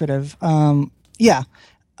little secretive. My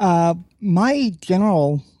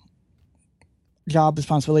general job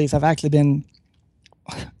responsibilities have actually been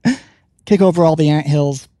kick over all the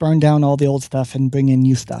anthills, burn down all the old stuff, and bring in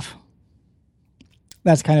new stuff.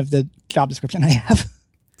 That's kind of the job description I have.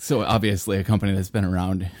 So obviously a company that's been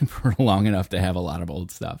around for long enough to have a lot of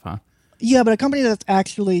old stuff, huh? Yeah, but a company that's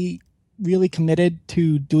actually really committed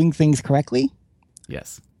to doing things correctly.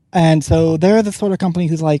 Yes. And so they're the sort of company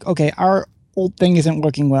who's like, okay, our old thing isn't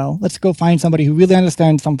working well. Let's go find somebody who really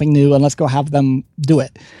understands something new and let's go have them do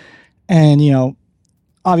it. And,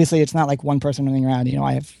 obviously it's not like one person running around.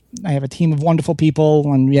 I have a team of wonderful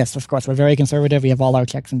people, and yes, of course, we're very conservative. We have all our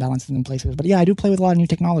checks and balances in places. But yeah, I do play with a lot of new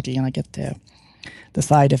technology, and I get to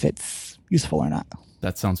decide if it's useful or not.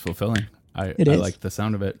 That sounds fulfilling. I is. like the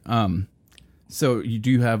sound of it. So you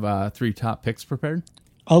do have 3 top picks prepared?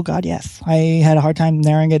 Oh God, yes. I had a hard time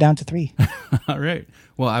narrowing it down to 3. All right.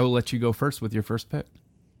 Well, I will let you go first with your first pick.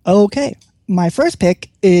 Okay. My first pick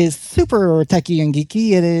is super techy and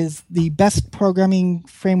geeky. It is the best programming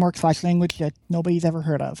framework / language that nobody's ever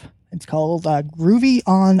heard of. It's called Groovy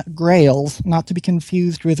on Grails, not to be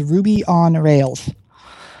confused with Ruby on Rails.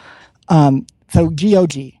 So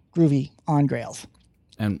GOG, Groovy on Grails.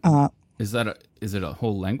 And is it a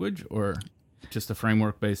whole language or just a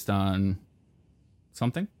framework based on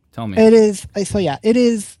something? Tell me. It is. So yeah, it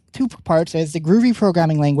is 2 parts. There's the Groovy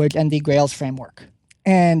programming language and the Grails framework.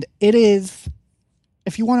 And it is,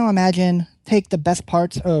 if you want to imagine, take the best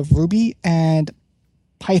parts of Ruby and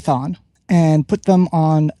Python and put them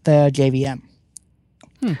on the JVM.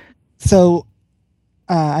 So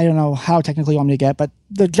I don't know how technical you want me to get, but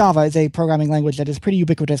the Java is a programming language that is pretty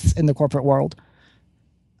ubiquitous in the corporate world.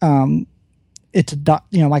 It's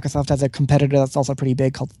Microsoft has a competitor that's also pretty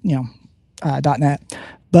big called .NET,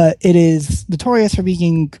 but it is notorious for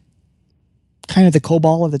being kind of the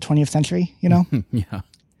COBOL of the 20th century, Yeah.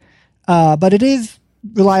 But it is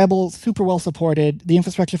reliable, super well supported. The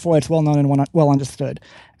infrastructure for it's well known and well understood.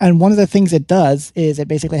 And one of the things it does is it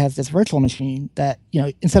basically has this virtual machine that,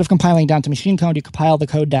 instead of compiling down to machine code, you compile the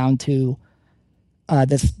code down to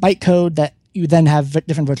this bytecode that you then have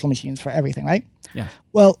different virtual machines for everything, right? Yeah.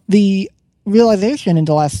 Well, the realization in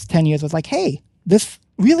the last 10 years was like, hey, this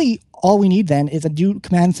really all we need then is a new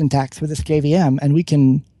command syntax with this JVM, and we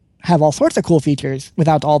can have all sorts of cool features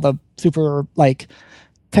without all the super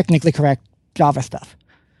technically correct Java stuff.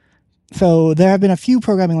 So there have been a few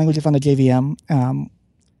programming languages on the JVM,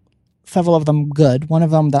 several of them good. One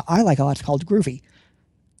of them that I like a lot is called Groovy.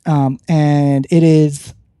 And it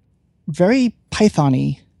is very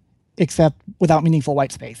Python-y, except without meaningful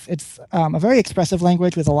white space. It's a very expressive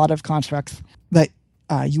language with a lot of constructs that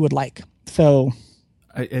you would like. So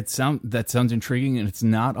that sounds intriguing, and it's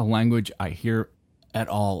not a language I hear at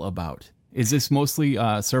all about. Is this mostly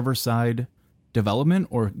server-side development,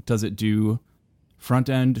 or does it do front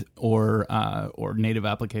end or native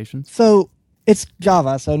applications? So It's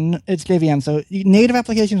Java, so it's JVM. So native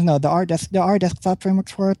applications, no. There are desktop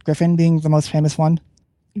frameworks for it, Griffin being the most famous one.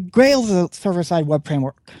 Grails is a server-side web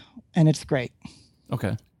framework, and it's great.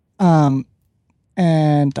 Okay. And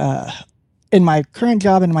in my current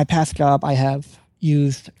job and in my past job, I have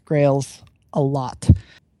used Grails a lot.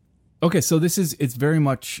 Okay, so it's very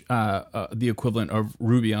much the equivalent of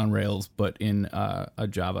Ruby on Rails, but in a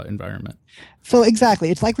Java environment. So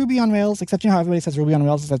exactly, it's like Ruby on Rails, except you know how everybody says Ruby on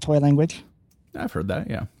Rails is a toy language? I've heard that,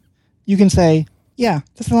 yeah. You can say, yeah,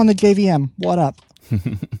 this is on the JVM, what up?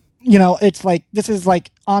 It's like, this is like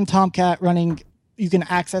on Tomcat running, you can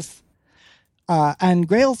access, and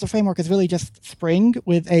Grails, the framework, is really just Spring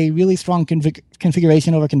with a really strong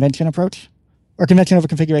configuration over convention approach, or convention over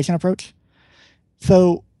configuration approach.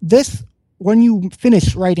 So this, when you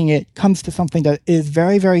finish writing it, comes to something that is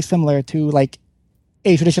very, very similar to like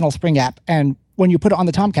a traditional Spring app. And when you put it on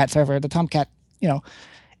the Tomcat server, the Tomcat,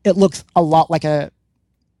 it looks a lot like a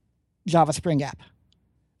Java Spring app,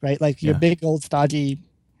 right? Like your big old stodgy,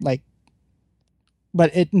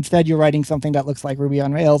 but instead you're writing something that looks like Ruby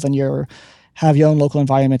on Rails, and you have your own local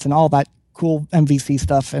environments and all that cool MVC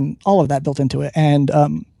stuff and all of that built into it. And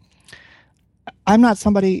I'm not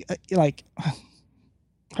somebody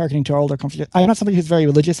hearkening to our older conversation. I'm not somebody who's very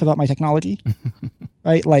religious about my technology,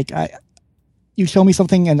 right? Like you show me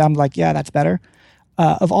something and I'm like, yeah, that's better.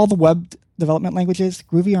 Of all the web development languages,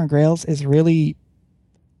 Groovy on Grails is really,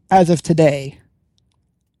 as of today,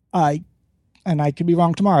 and I could be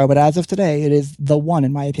wrong tomorrow, but as of today, it is the one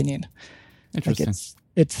in my opinion. Interesting. Like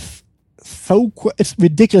it's so it's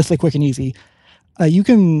ridiculously quick and easy.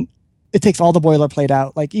 It takes all the boilerplate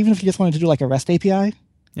out. Like even if you just wanted to do like a REST API,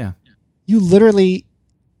 you literally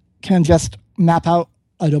can just map out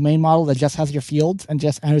a domain model that just has your fields and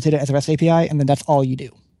just annotate it as a REST API, and then that's all you do.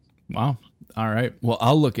 Wow. All right. Well,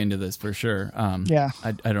 I'll look into this for sure.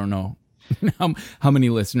 I don't know how many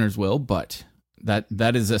listeners will, but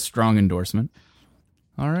that is a strong endorsement.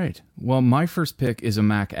 All right. Well, my first pick is a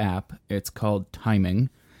Mac app. It's called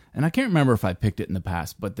Timing. And I can't remember if I picked it in the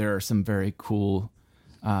past, but there are some very cool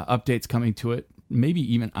updates coming to it, maybe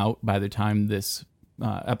even out by the time this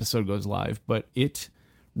episode goes live. But it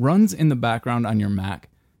runs in the background on your Mac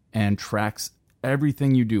and tracks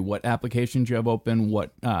everything you do, what applications you have open,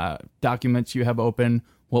 what documents you have open,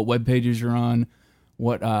 what web pages you're on,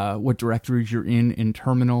 what directories you're in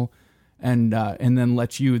Terminal, and then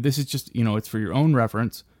lets you. This is just it's for your own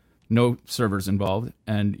reference, no servers involved,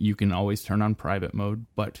 and you can always turn on private mode.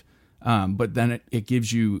 But then it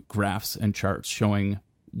gives you graphs and charts showing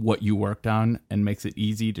what you worked on and makes it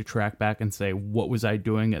easy to track back and say, what was I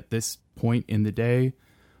doing at this point in the day,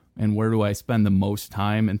 and where do I spend the most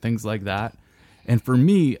time and things like that. And for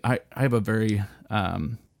me, I have a very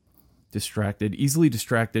easily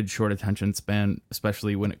distracted, short attention span,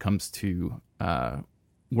 especially when it comes to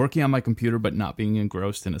working on my computer but not being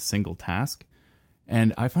engrossed in a single task.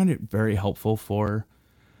 And I find it very helpful for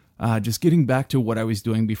just getting back to what I was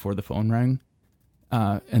doing before the phone rang.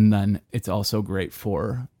 And then it's also great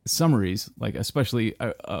for summaries, like especially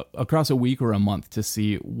across a week or a month, to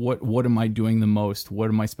see what am I doing the most, what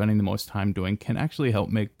am I spending the most time doing, can actually help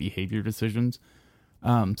make behavior decisions.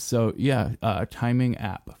 Timing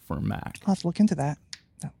app for Mac. I'll have to look into that.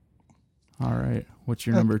 No. All right. What's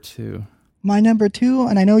your number two? My number two,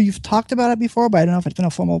 and I know you've talked about it before, but I don't know if it's been a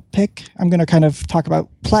formal pick. I'm going to kind of talk about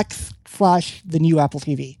Plex / the new Apple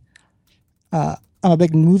TV. I'm a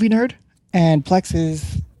big movie nerd, and Plex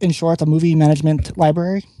is, in short, a movie management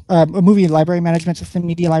library, a movie library management system,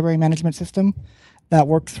 media library management system that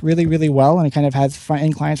works really, really well, and it kind of has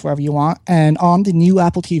front-end clients wherever you want. And on the new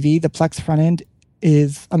Apple TV, the Plex front-end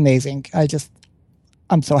is amazing.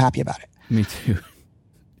 I'm so happy about it. Me too.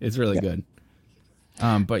 It's really good.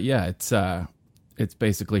 But yeah, it's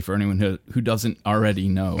basically, for anyone who doesn't already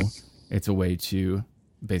know, it's a way to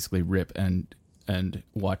basically rip and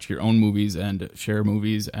watch your own movies and share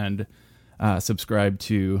movies and subscribe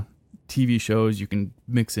to TV shows. You can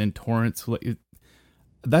mix in torrents.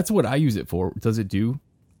 That's what I use it for. Does it do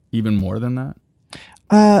even more than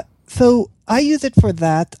that? So I use it for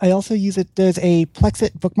that. I also use it. There's a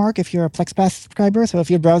Plexit bookmark if you're a PlexPass subscriber. So if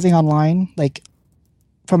you're browsing online, like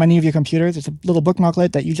from any of your computers, it's a little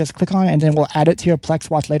bookmarklet that you just click on, and then we'll add it to your Plex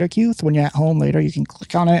Watch Later queue. So when you're at home later, you can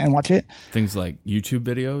click on it and watch it. Things like YouTube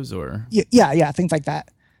videos, or yeah, things like that.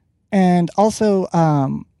 And also,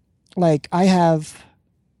 I have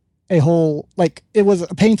a whole, it was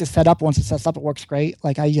a pain to set up. Once it sets up, it works great.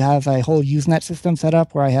 Like I have a whole Usenet system set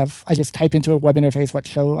up where I just type into a web interface what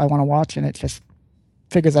show I want to watch, and it just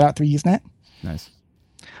figures it out through Usenet. Nice.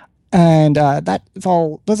 And that's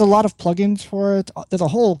all. There's a lot of plugins for it. There's a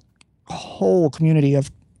whole community of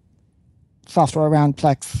software around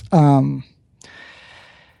Plex.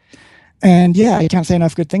 And yeah, I can't say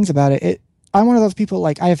enough good things about it. I'm one of those people,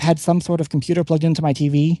 like, I've had some sort of computer plugged into my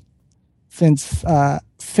TV since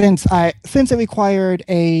it required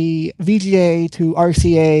a VGA to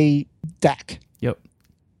RCA DAC. Yep.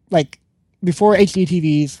 Like, before HD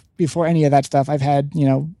TVs, before any of that stuff, I've had,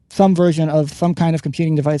 some version of some kind of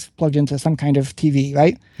computing device plugged into some kind of TV,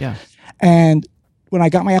 right? Yeah. And when I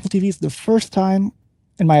got my Apple TVs, the first time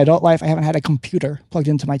in my adult life, I haven't had a computer plugged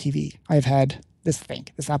into my TV. I've had this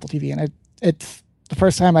Apple TV, and it's the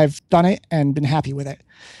first time I've done it and been happy with it.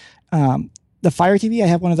 The Fire TV, I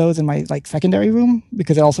have one of those in my secondary room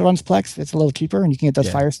because it also runs Plex. It's a little cheaper, and you can get those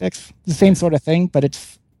Fire Sticks. The same sort of thing, but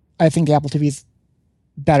I think the Apple TV is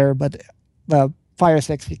better. But the Fire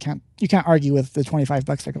Sticks, you can't argue with the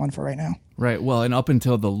 $25 they're going for right now. Right. Well, and up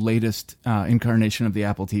until the latest incarnation of the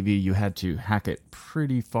Apple TV, you had to hack it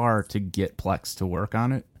pretty far to get Plex to work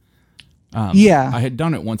on it. I had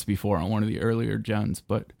done it once before on one of the earlier gens,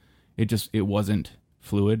 but it wasn't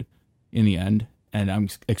fluid in the end. And I'm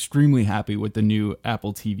extremely happy with the new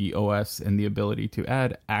Apple TV OS and the ability to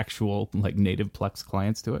add actual native Plex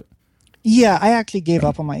clients to it. Yeah, I actually gave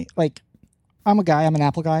up on I'm an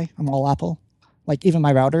Apple guy. I'm all Apple. Even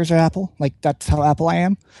my routers are Apple. That's how Apple I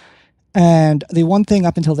am. And the one thing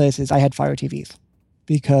up until this is I had Fire TVs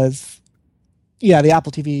because, the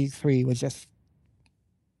Apple TV 3 was just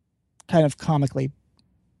kind of comically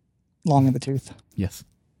long in the tooth. Yes,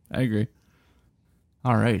 I agree.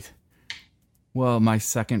 All right. Well, my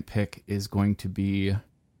second pick is going to be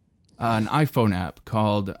an iPhone app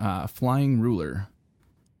called Flying Ruler.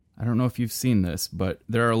 I don't know if you've seen this, but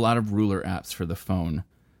there are a lot of ruler apps for the phone.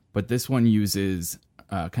 But this one uses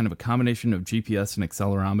kind of a combination of GPS and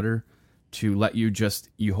accelerometer to let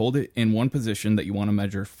you hold it in one position that you want to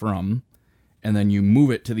measure from, and then you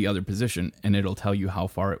move it to the other position, and it'll tell you how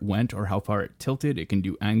far it went or how far it tilted. It can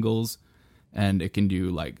do angles, and it can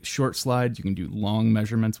do short slides. You can do long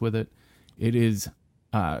measurements with it. It is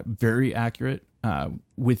very accurate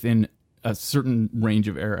within a certain range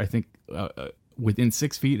of error. I think within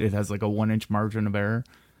 6 feet, it has a 1-inch margin of error.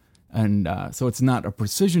 And so it's not a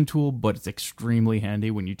precision tool, but it's extremely handy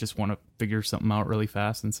when you just want to figure something out really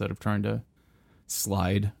fast instead of trying to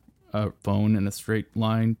slide a phone in a straight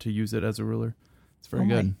line to use it as a ruler. It's very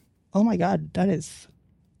good. Oh my God,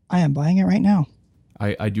 I am buying it right now.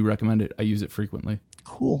 I do recommend it. I use it frequently.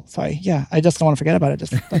 Cool. Sorry. Yeah, I just don't want to forget about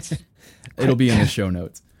it. It'll be in the show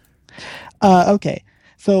notes. Okay.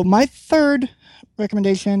 So my third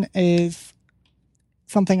recommendation is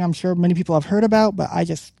something I'm sure many people have heard about, but I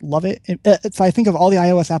just love it. So I think of all the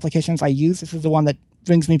iOS applications I use, this is the one that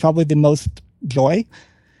brings me probably the most joy,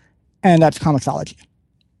 and that's Comixology.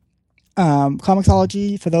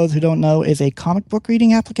 Comixology, for those who don't know, is a comic book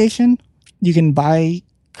reading application. You can buy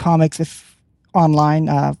comics online.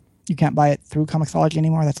 You can't buy it through Comixology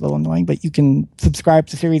anymore. That's a little annoying, but you can subscribe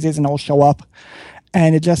to series and it'll show up.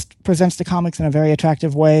 And it just presents the comics in a very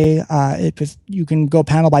attractive way. You can go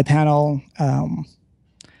panel by panel.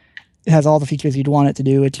 It has all the features you'd want it to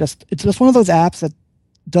do. It's just one of those apps that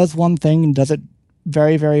does one thing and does it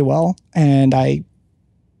very, very well. And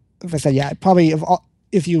as I said, probably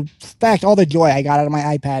if you stacked all the joy I got out of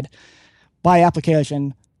my iPad by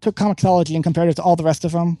application, took Comixology and compared it to all the rest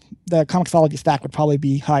of them, the Comixology stack would probably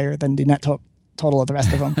be higher than the net total of the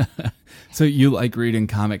rest of them. So you like reading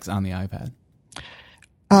comics on the iPad?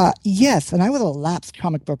 Yes, and I was a lapsed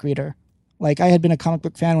comic book reader. I had been a comic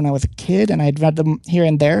book fan when I was a kid, and I'd read them here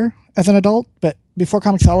and there as an adult. But before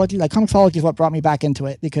Comixology, Comixology is what brought me back into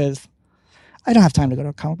it because I don't have time to go to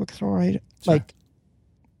a comic book store, right? Sure.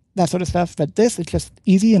 That sort of stuff. But it's just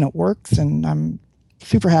easy and it works, and I'm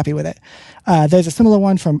super happy with it. There's a similar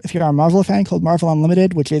one if you're a Marvel fan, called Marvel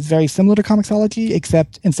Unlimited, which is very similar to Comixology,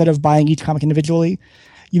 except instead of buying each comic individually,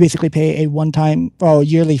 you basically pay a one-time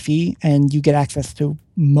yearly fee, and you get access to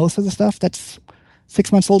most of the stuff that's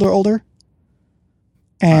 6 months old or older.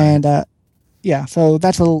 And so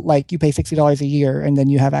that's you pay $60 a year, and then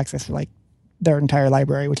you have access to their entire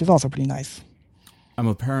library, which is also pretty nice. I'm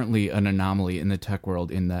apparently an anomaly in the tech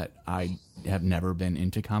world in that I have never been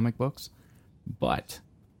into comic books. But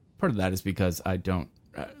part of that is because I don't.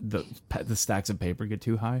 The stacks of paper get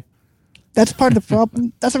too high. That's part of the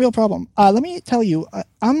problem. That's a real problem. Let me tell you,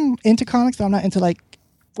 I'm into comics, but I'm not into to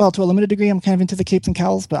a limited degree. I'm kind of into the capes and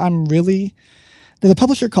cowls, but there's a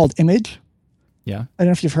publisher called Image. Yeah. I don't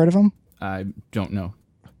know if you've heard of them. I don't know.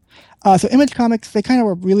 So Image Comics, they kind of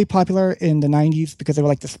were really popular in the 90s because they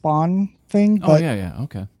were the Spawn thing. But,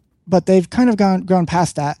 okay. But they've kind of grown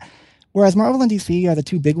past that. Whereas Marvel and DC are the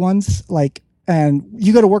two big ones. And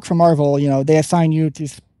you go to work for Marvel, they assign you to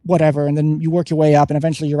whatever, and then you work your way up, and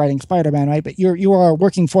eventually you're writing Spider-Man, right? But you are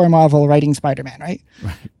working for Marvel writing Spider-Man, right?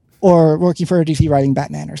 Right. Or working for DC writing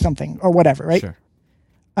Batman or something or whatever, right? Sure.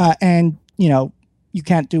 And you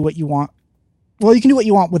can't do what you want. Well, you can do what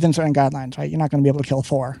you want within certain guidelines, right? You're not going to be able to kill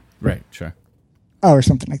Thor, Right. Sure. or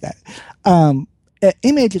something like that.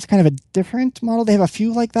 Image is kind of a different model. They have a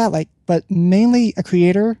few like that, but mainly a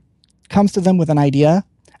creator comes to them with an idea,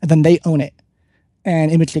 and then they own it,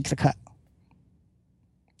 and Image takes a cut,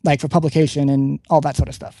 like for publication and all that sort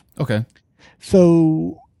of stuff. Okay.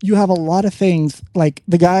 So you have a lot of things, like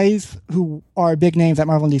the guys who are big names at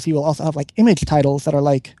Marvel and DC will also have like Image titles that are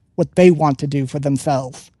like what they want to do for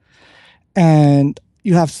themselves. And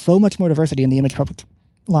you have so much more diversity in the Image public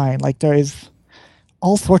line. Like there is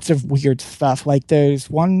all sorts of weird stuff. Like there's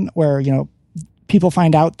one where, people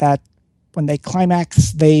find out that when they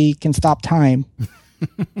climax, they can stop time.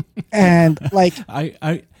 And like,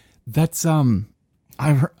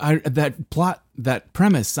 that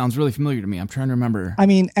premise sounds really familiar to me. I'm trying to remember. I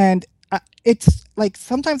mean, and it's like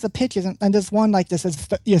sometimes the pitch isn't, and there's one like this is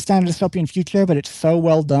standard dystopian future, but it's so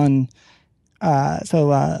well done.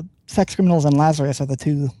 Sex Criminals and Lazarus are the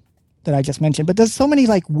two that I just mentioned. But there's so many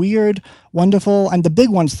like weird, wonderful, and the big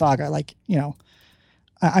one, Saga. Like,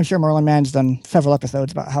 I'm sure Merlin Mann's done several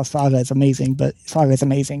episodes about how Saga is amazing, but Saga is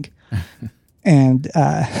amazing. And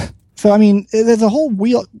so, I mean, there's a whole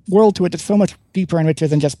world to it that's so much deeper and richer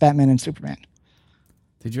than just Batman and Superman.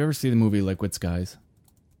 Did you ever see the movie Liquid Skies?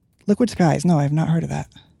 Liquid Skies? No, I've not heard of that.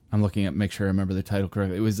 I'm looking at, make sure I remember the title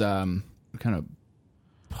correctly. It was kind of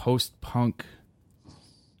post-punk,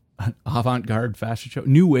 avant-garde fashion show.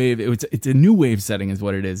 New wave. It's a new wave setting is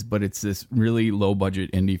what it is, but it's this really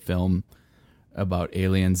low-budget indie film about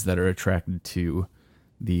aliens that are attracted to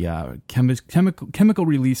the chemical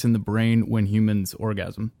release in the brain when humans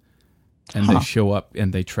orgasm. And they show up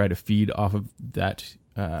and they try to feed off of that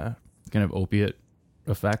kind of opiate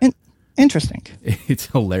effect. Interesting. It's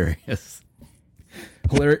hilarious.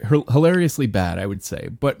 Hilariously bad, I would say.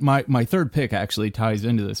 But my third pick actually ties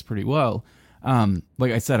into this pretty well.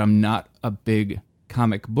 Like I said, I'm not a big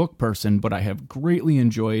comic book person, but I have greatly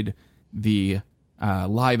enjoyed the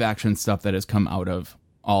live action stuff that has come out of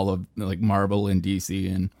all of like Marvel and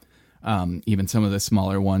DC and even some of the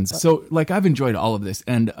smaller ones. So like I've enjoyed all of this,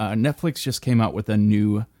 and Netflix just came out with a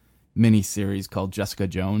new mini series called Jessica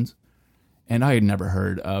Jones, and I had never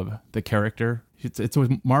heard of the character. It's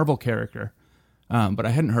a Marvel character, but I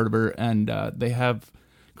hadn't heard of her, and they have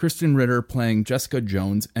Kristen Ritter playing Jessica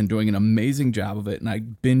Jones and doing an amazing job of it. And I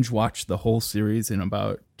binge watched the whole series in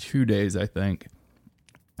about 2 days, I think.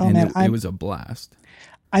 Oh, and man, it was a blast.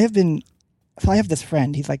 I have this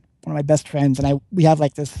friend. He's like one of my best friends, and we have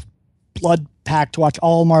like this blood pact to watch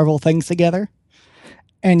all Marvel things together.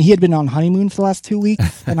 And he had been on honeymoon for the last 2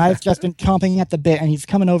 weeks, and I've just been chomping at the bit. And he's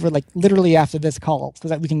coming over like literally after this call, so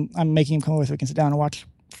that I'm making him come over so we can sit down and watch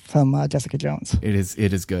some Jessica Jones. It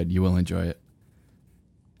is good. You will enjoy it.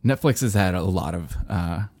 Netflix has had a lot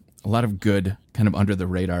of good kind of under the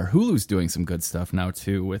radar. Hulu's doing some good stuff now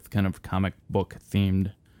too, with kind of comic book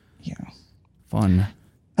themed. Yeah. Fun.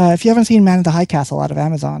 If you haven't seen Man in the High Castle out of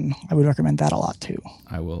Amazon, I would recommend that a lot too.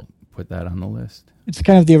 I will put that on the list. It's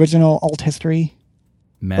kind of the original alt history.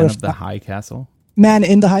 Man of the High Castle? Man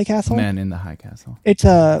in the High Castle? Man in the High Castle. It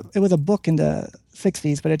was a book in the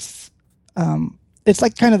 60s, but it's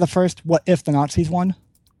like kind of the first What If the Nazis won.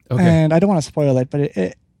 Okay. And I don't want to spoil it, but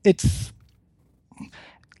it's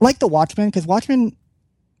like The Watchmen, because Watchmen,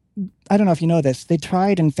 I don't know if you know this, they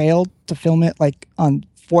tried and failed to film it like on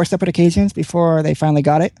 4 separate occasions before they finally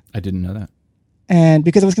got it. I didn't know that. And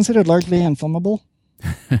because it was considered largely unfilmable.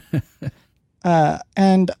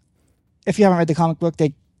 And if you haven't read the comic book,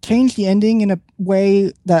 they changed the ending in a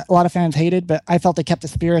way that a lot of fans hated, but I felt they kept the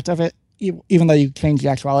spirit of it, even though you changed the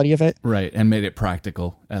actuality of it. Right, and made it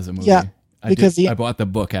practical as a movie. Yeah, I bought the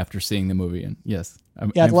book after seeing the movie, and yes,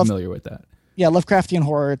 I'm familiar with that. Yeah, Lovecraftian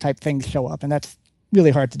horror type things show up, and that's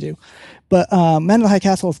really hard to do. But Man in the High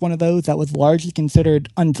Castle is one of those that was largely considered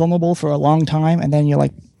unfilmable for a long time, and then you're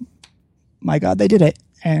like, my God, they did it,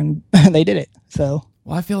 and they did it. So,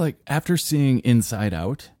 well, I feel like after seeing Inside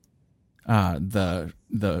Out, the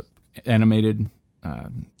animated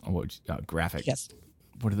graphic, yes,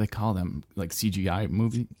 what do they call them? Like CGI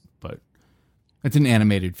movie, but it's an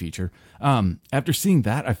animated feature. After seeing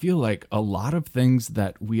that, I feel like a lot of things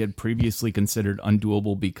that we had previously considered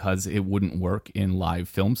undoable because it wouldn't work in live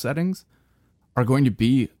film settings are going to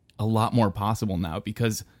be a lot more possible now,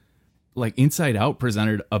 because like Inside Out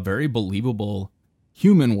presented a very believable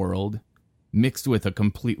human world mixed with a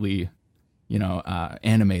completely,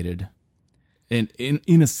 animated and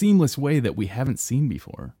in a seamless way that we haven't seen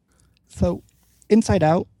before. So Inside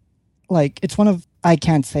Out, like, it's one of, I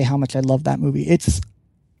can't say how much I love that movie. It's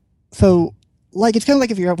so, like, it's kind of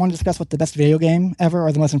like if you want to discuss what the best video game ever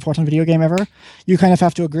or the most important video game ever, you kind of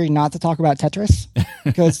have to agree not to talk about Tetris,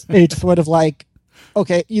 because it's sort of like,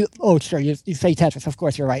 okay, you say Tetris, of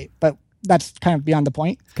course you're right, but that's kind of beyond the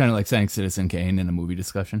point. It's kind of like saying Citizen Kane in a movie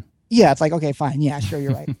discussion. Yeah, it's like, okay, fine, yeah, sure,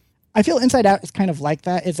 you're right. I feel Inside Out is kind of like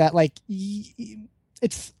that, is that, like,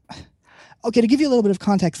 it's, okay, to give you a little bit of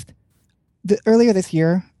context, earlier this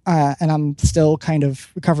year, and I'm still kind of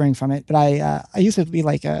recovering from it, but I used to be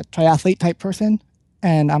like a triathlete type person,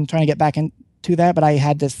 and I'm trying to get back into that, but I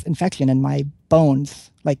had this infection in my bones,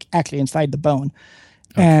 like actually inside the bone.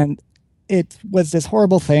 Okay. And it was this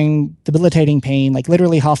horrible thing, debilitating pain, like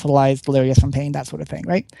literally hospitalized, delirious from pain, that sort of thing,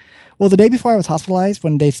 right? Well, the day before I was hospitalized,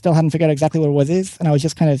 when they still hadn't figured out exactly what it was, and I was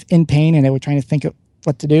just kind of in pain and they were trying to think of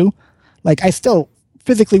what to do, like I still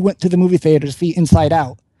physically went to the movie theater to see Inside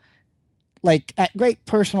Out, like at great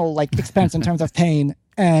personal like expense in terms of pain,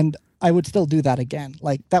 and I would still do that again.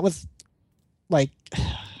 Like that was like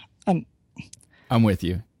I'm with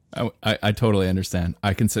you. I totally understand.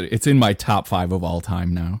 I consider it's in my top 5 of all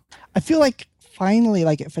time now. I feel like finally,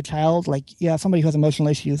 like if a child, like somebody who has emotional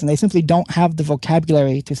issues and they simply don't have the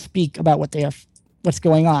vocabulary to speak about what's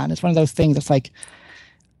going on. It's one of those things. It's like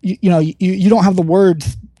you don't have the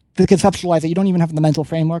words to conceptualize it. You don't even have the mental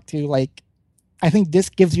framework to like. I think this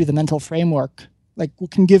gives you the mental framework, like we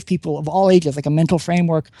can give people of all ages, like a mental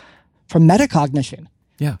framework for metacognition.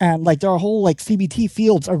 Yeah. And like there are whole like CBT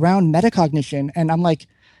fields around metacognition. And I'm like,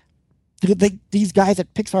 these guys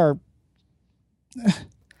at Pixar.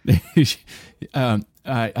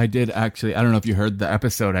 I did actually, I don't know if you heard the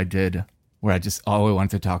episode I did where all I wanted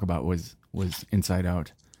to talk about was Inside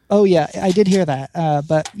Out. Oh yeah, I did hear that.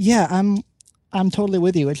 But yeah, I'm totally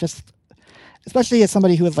with you. It's just, especially as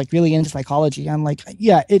somebody who is like really into psychology, I'm like,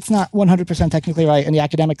 yeah, it's not 100% technically right, and the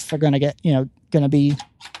academics are going to get, going to be,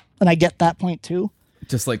 and I get that point too.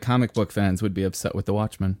 Just like comic book fans would be upset with The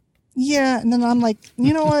Watchmen. Yeah, and then I'm like,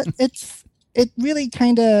 you know what? It really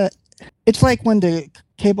kind of, it's like when the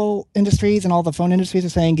cable industries and all the phone industries are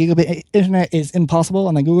saying gigabit internet is impossible,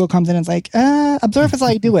 and then Google comes in and it's like, observe as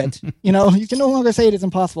I do it. You can no longer say it is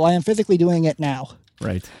impossible. I am physically doing it now.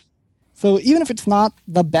 Right. So even if it's not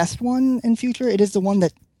the best one in future, it is the one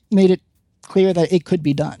that made it clear that it could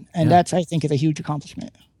be done. And that's, I think, is a huge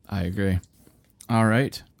accomplishment. I agree. All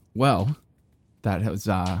right. Well, that was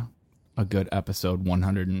a good episode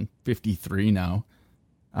 153 now.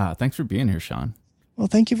 Thanks for being here, Sean. Well,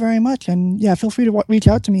 thank you very much. And yeah, feel free to reach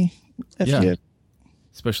out to me.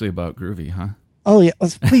 Especially about Groovy, huh? Oh, yeah.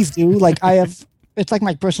 Please do. Like it's like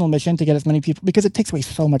my personal mission to get as many people, because it takes away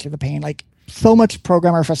so much of the pain, like so much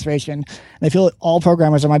programmer frustration. And I feel like all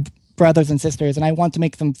programmers are my brothers and sisters, and I want to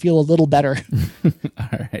make them feel a little better.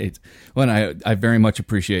 All right. Well, and I very much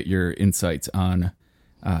appreciate your insights on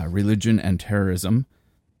religion and terrorism.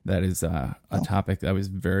 That is a topic that I was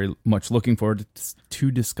very much looking forward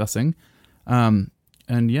to discussing.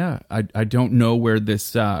 And yeah, I don't know where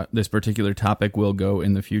this particular topic will go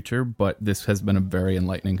in the future, but this has been a very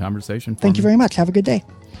enlightening conversation. Thank you very much. Have a good day.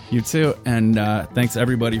 You too. And thanks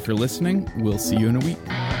everybody for listening. We'll see you in a week.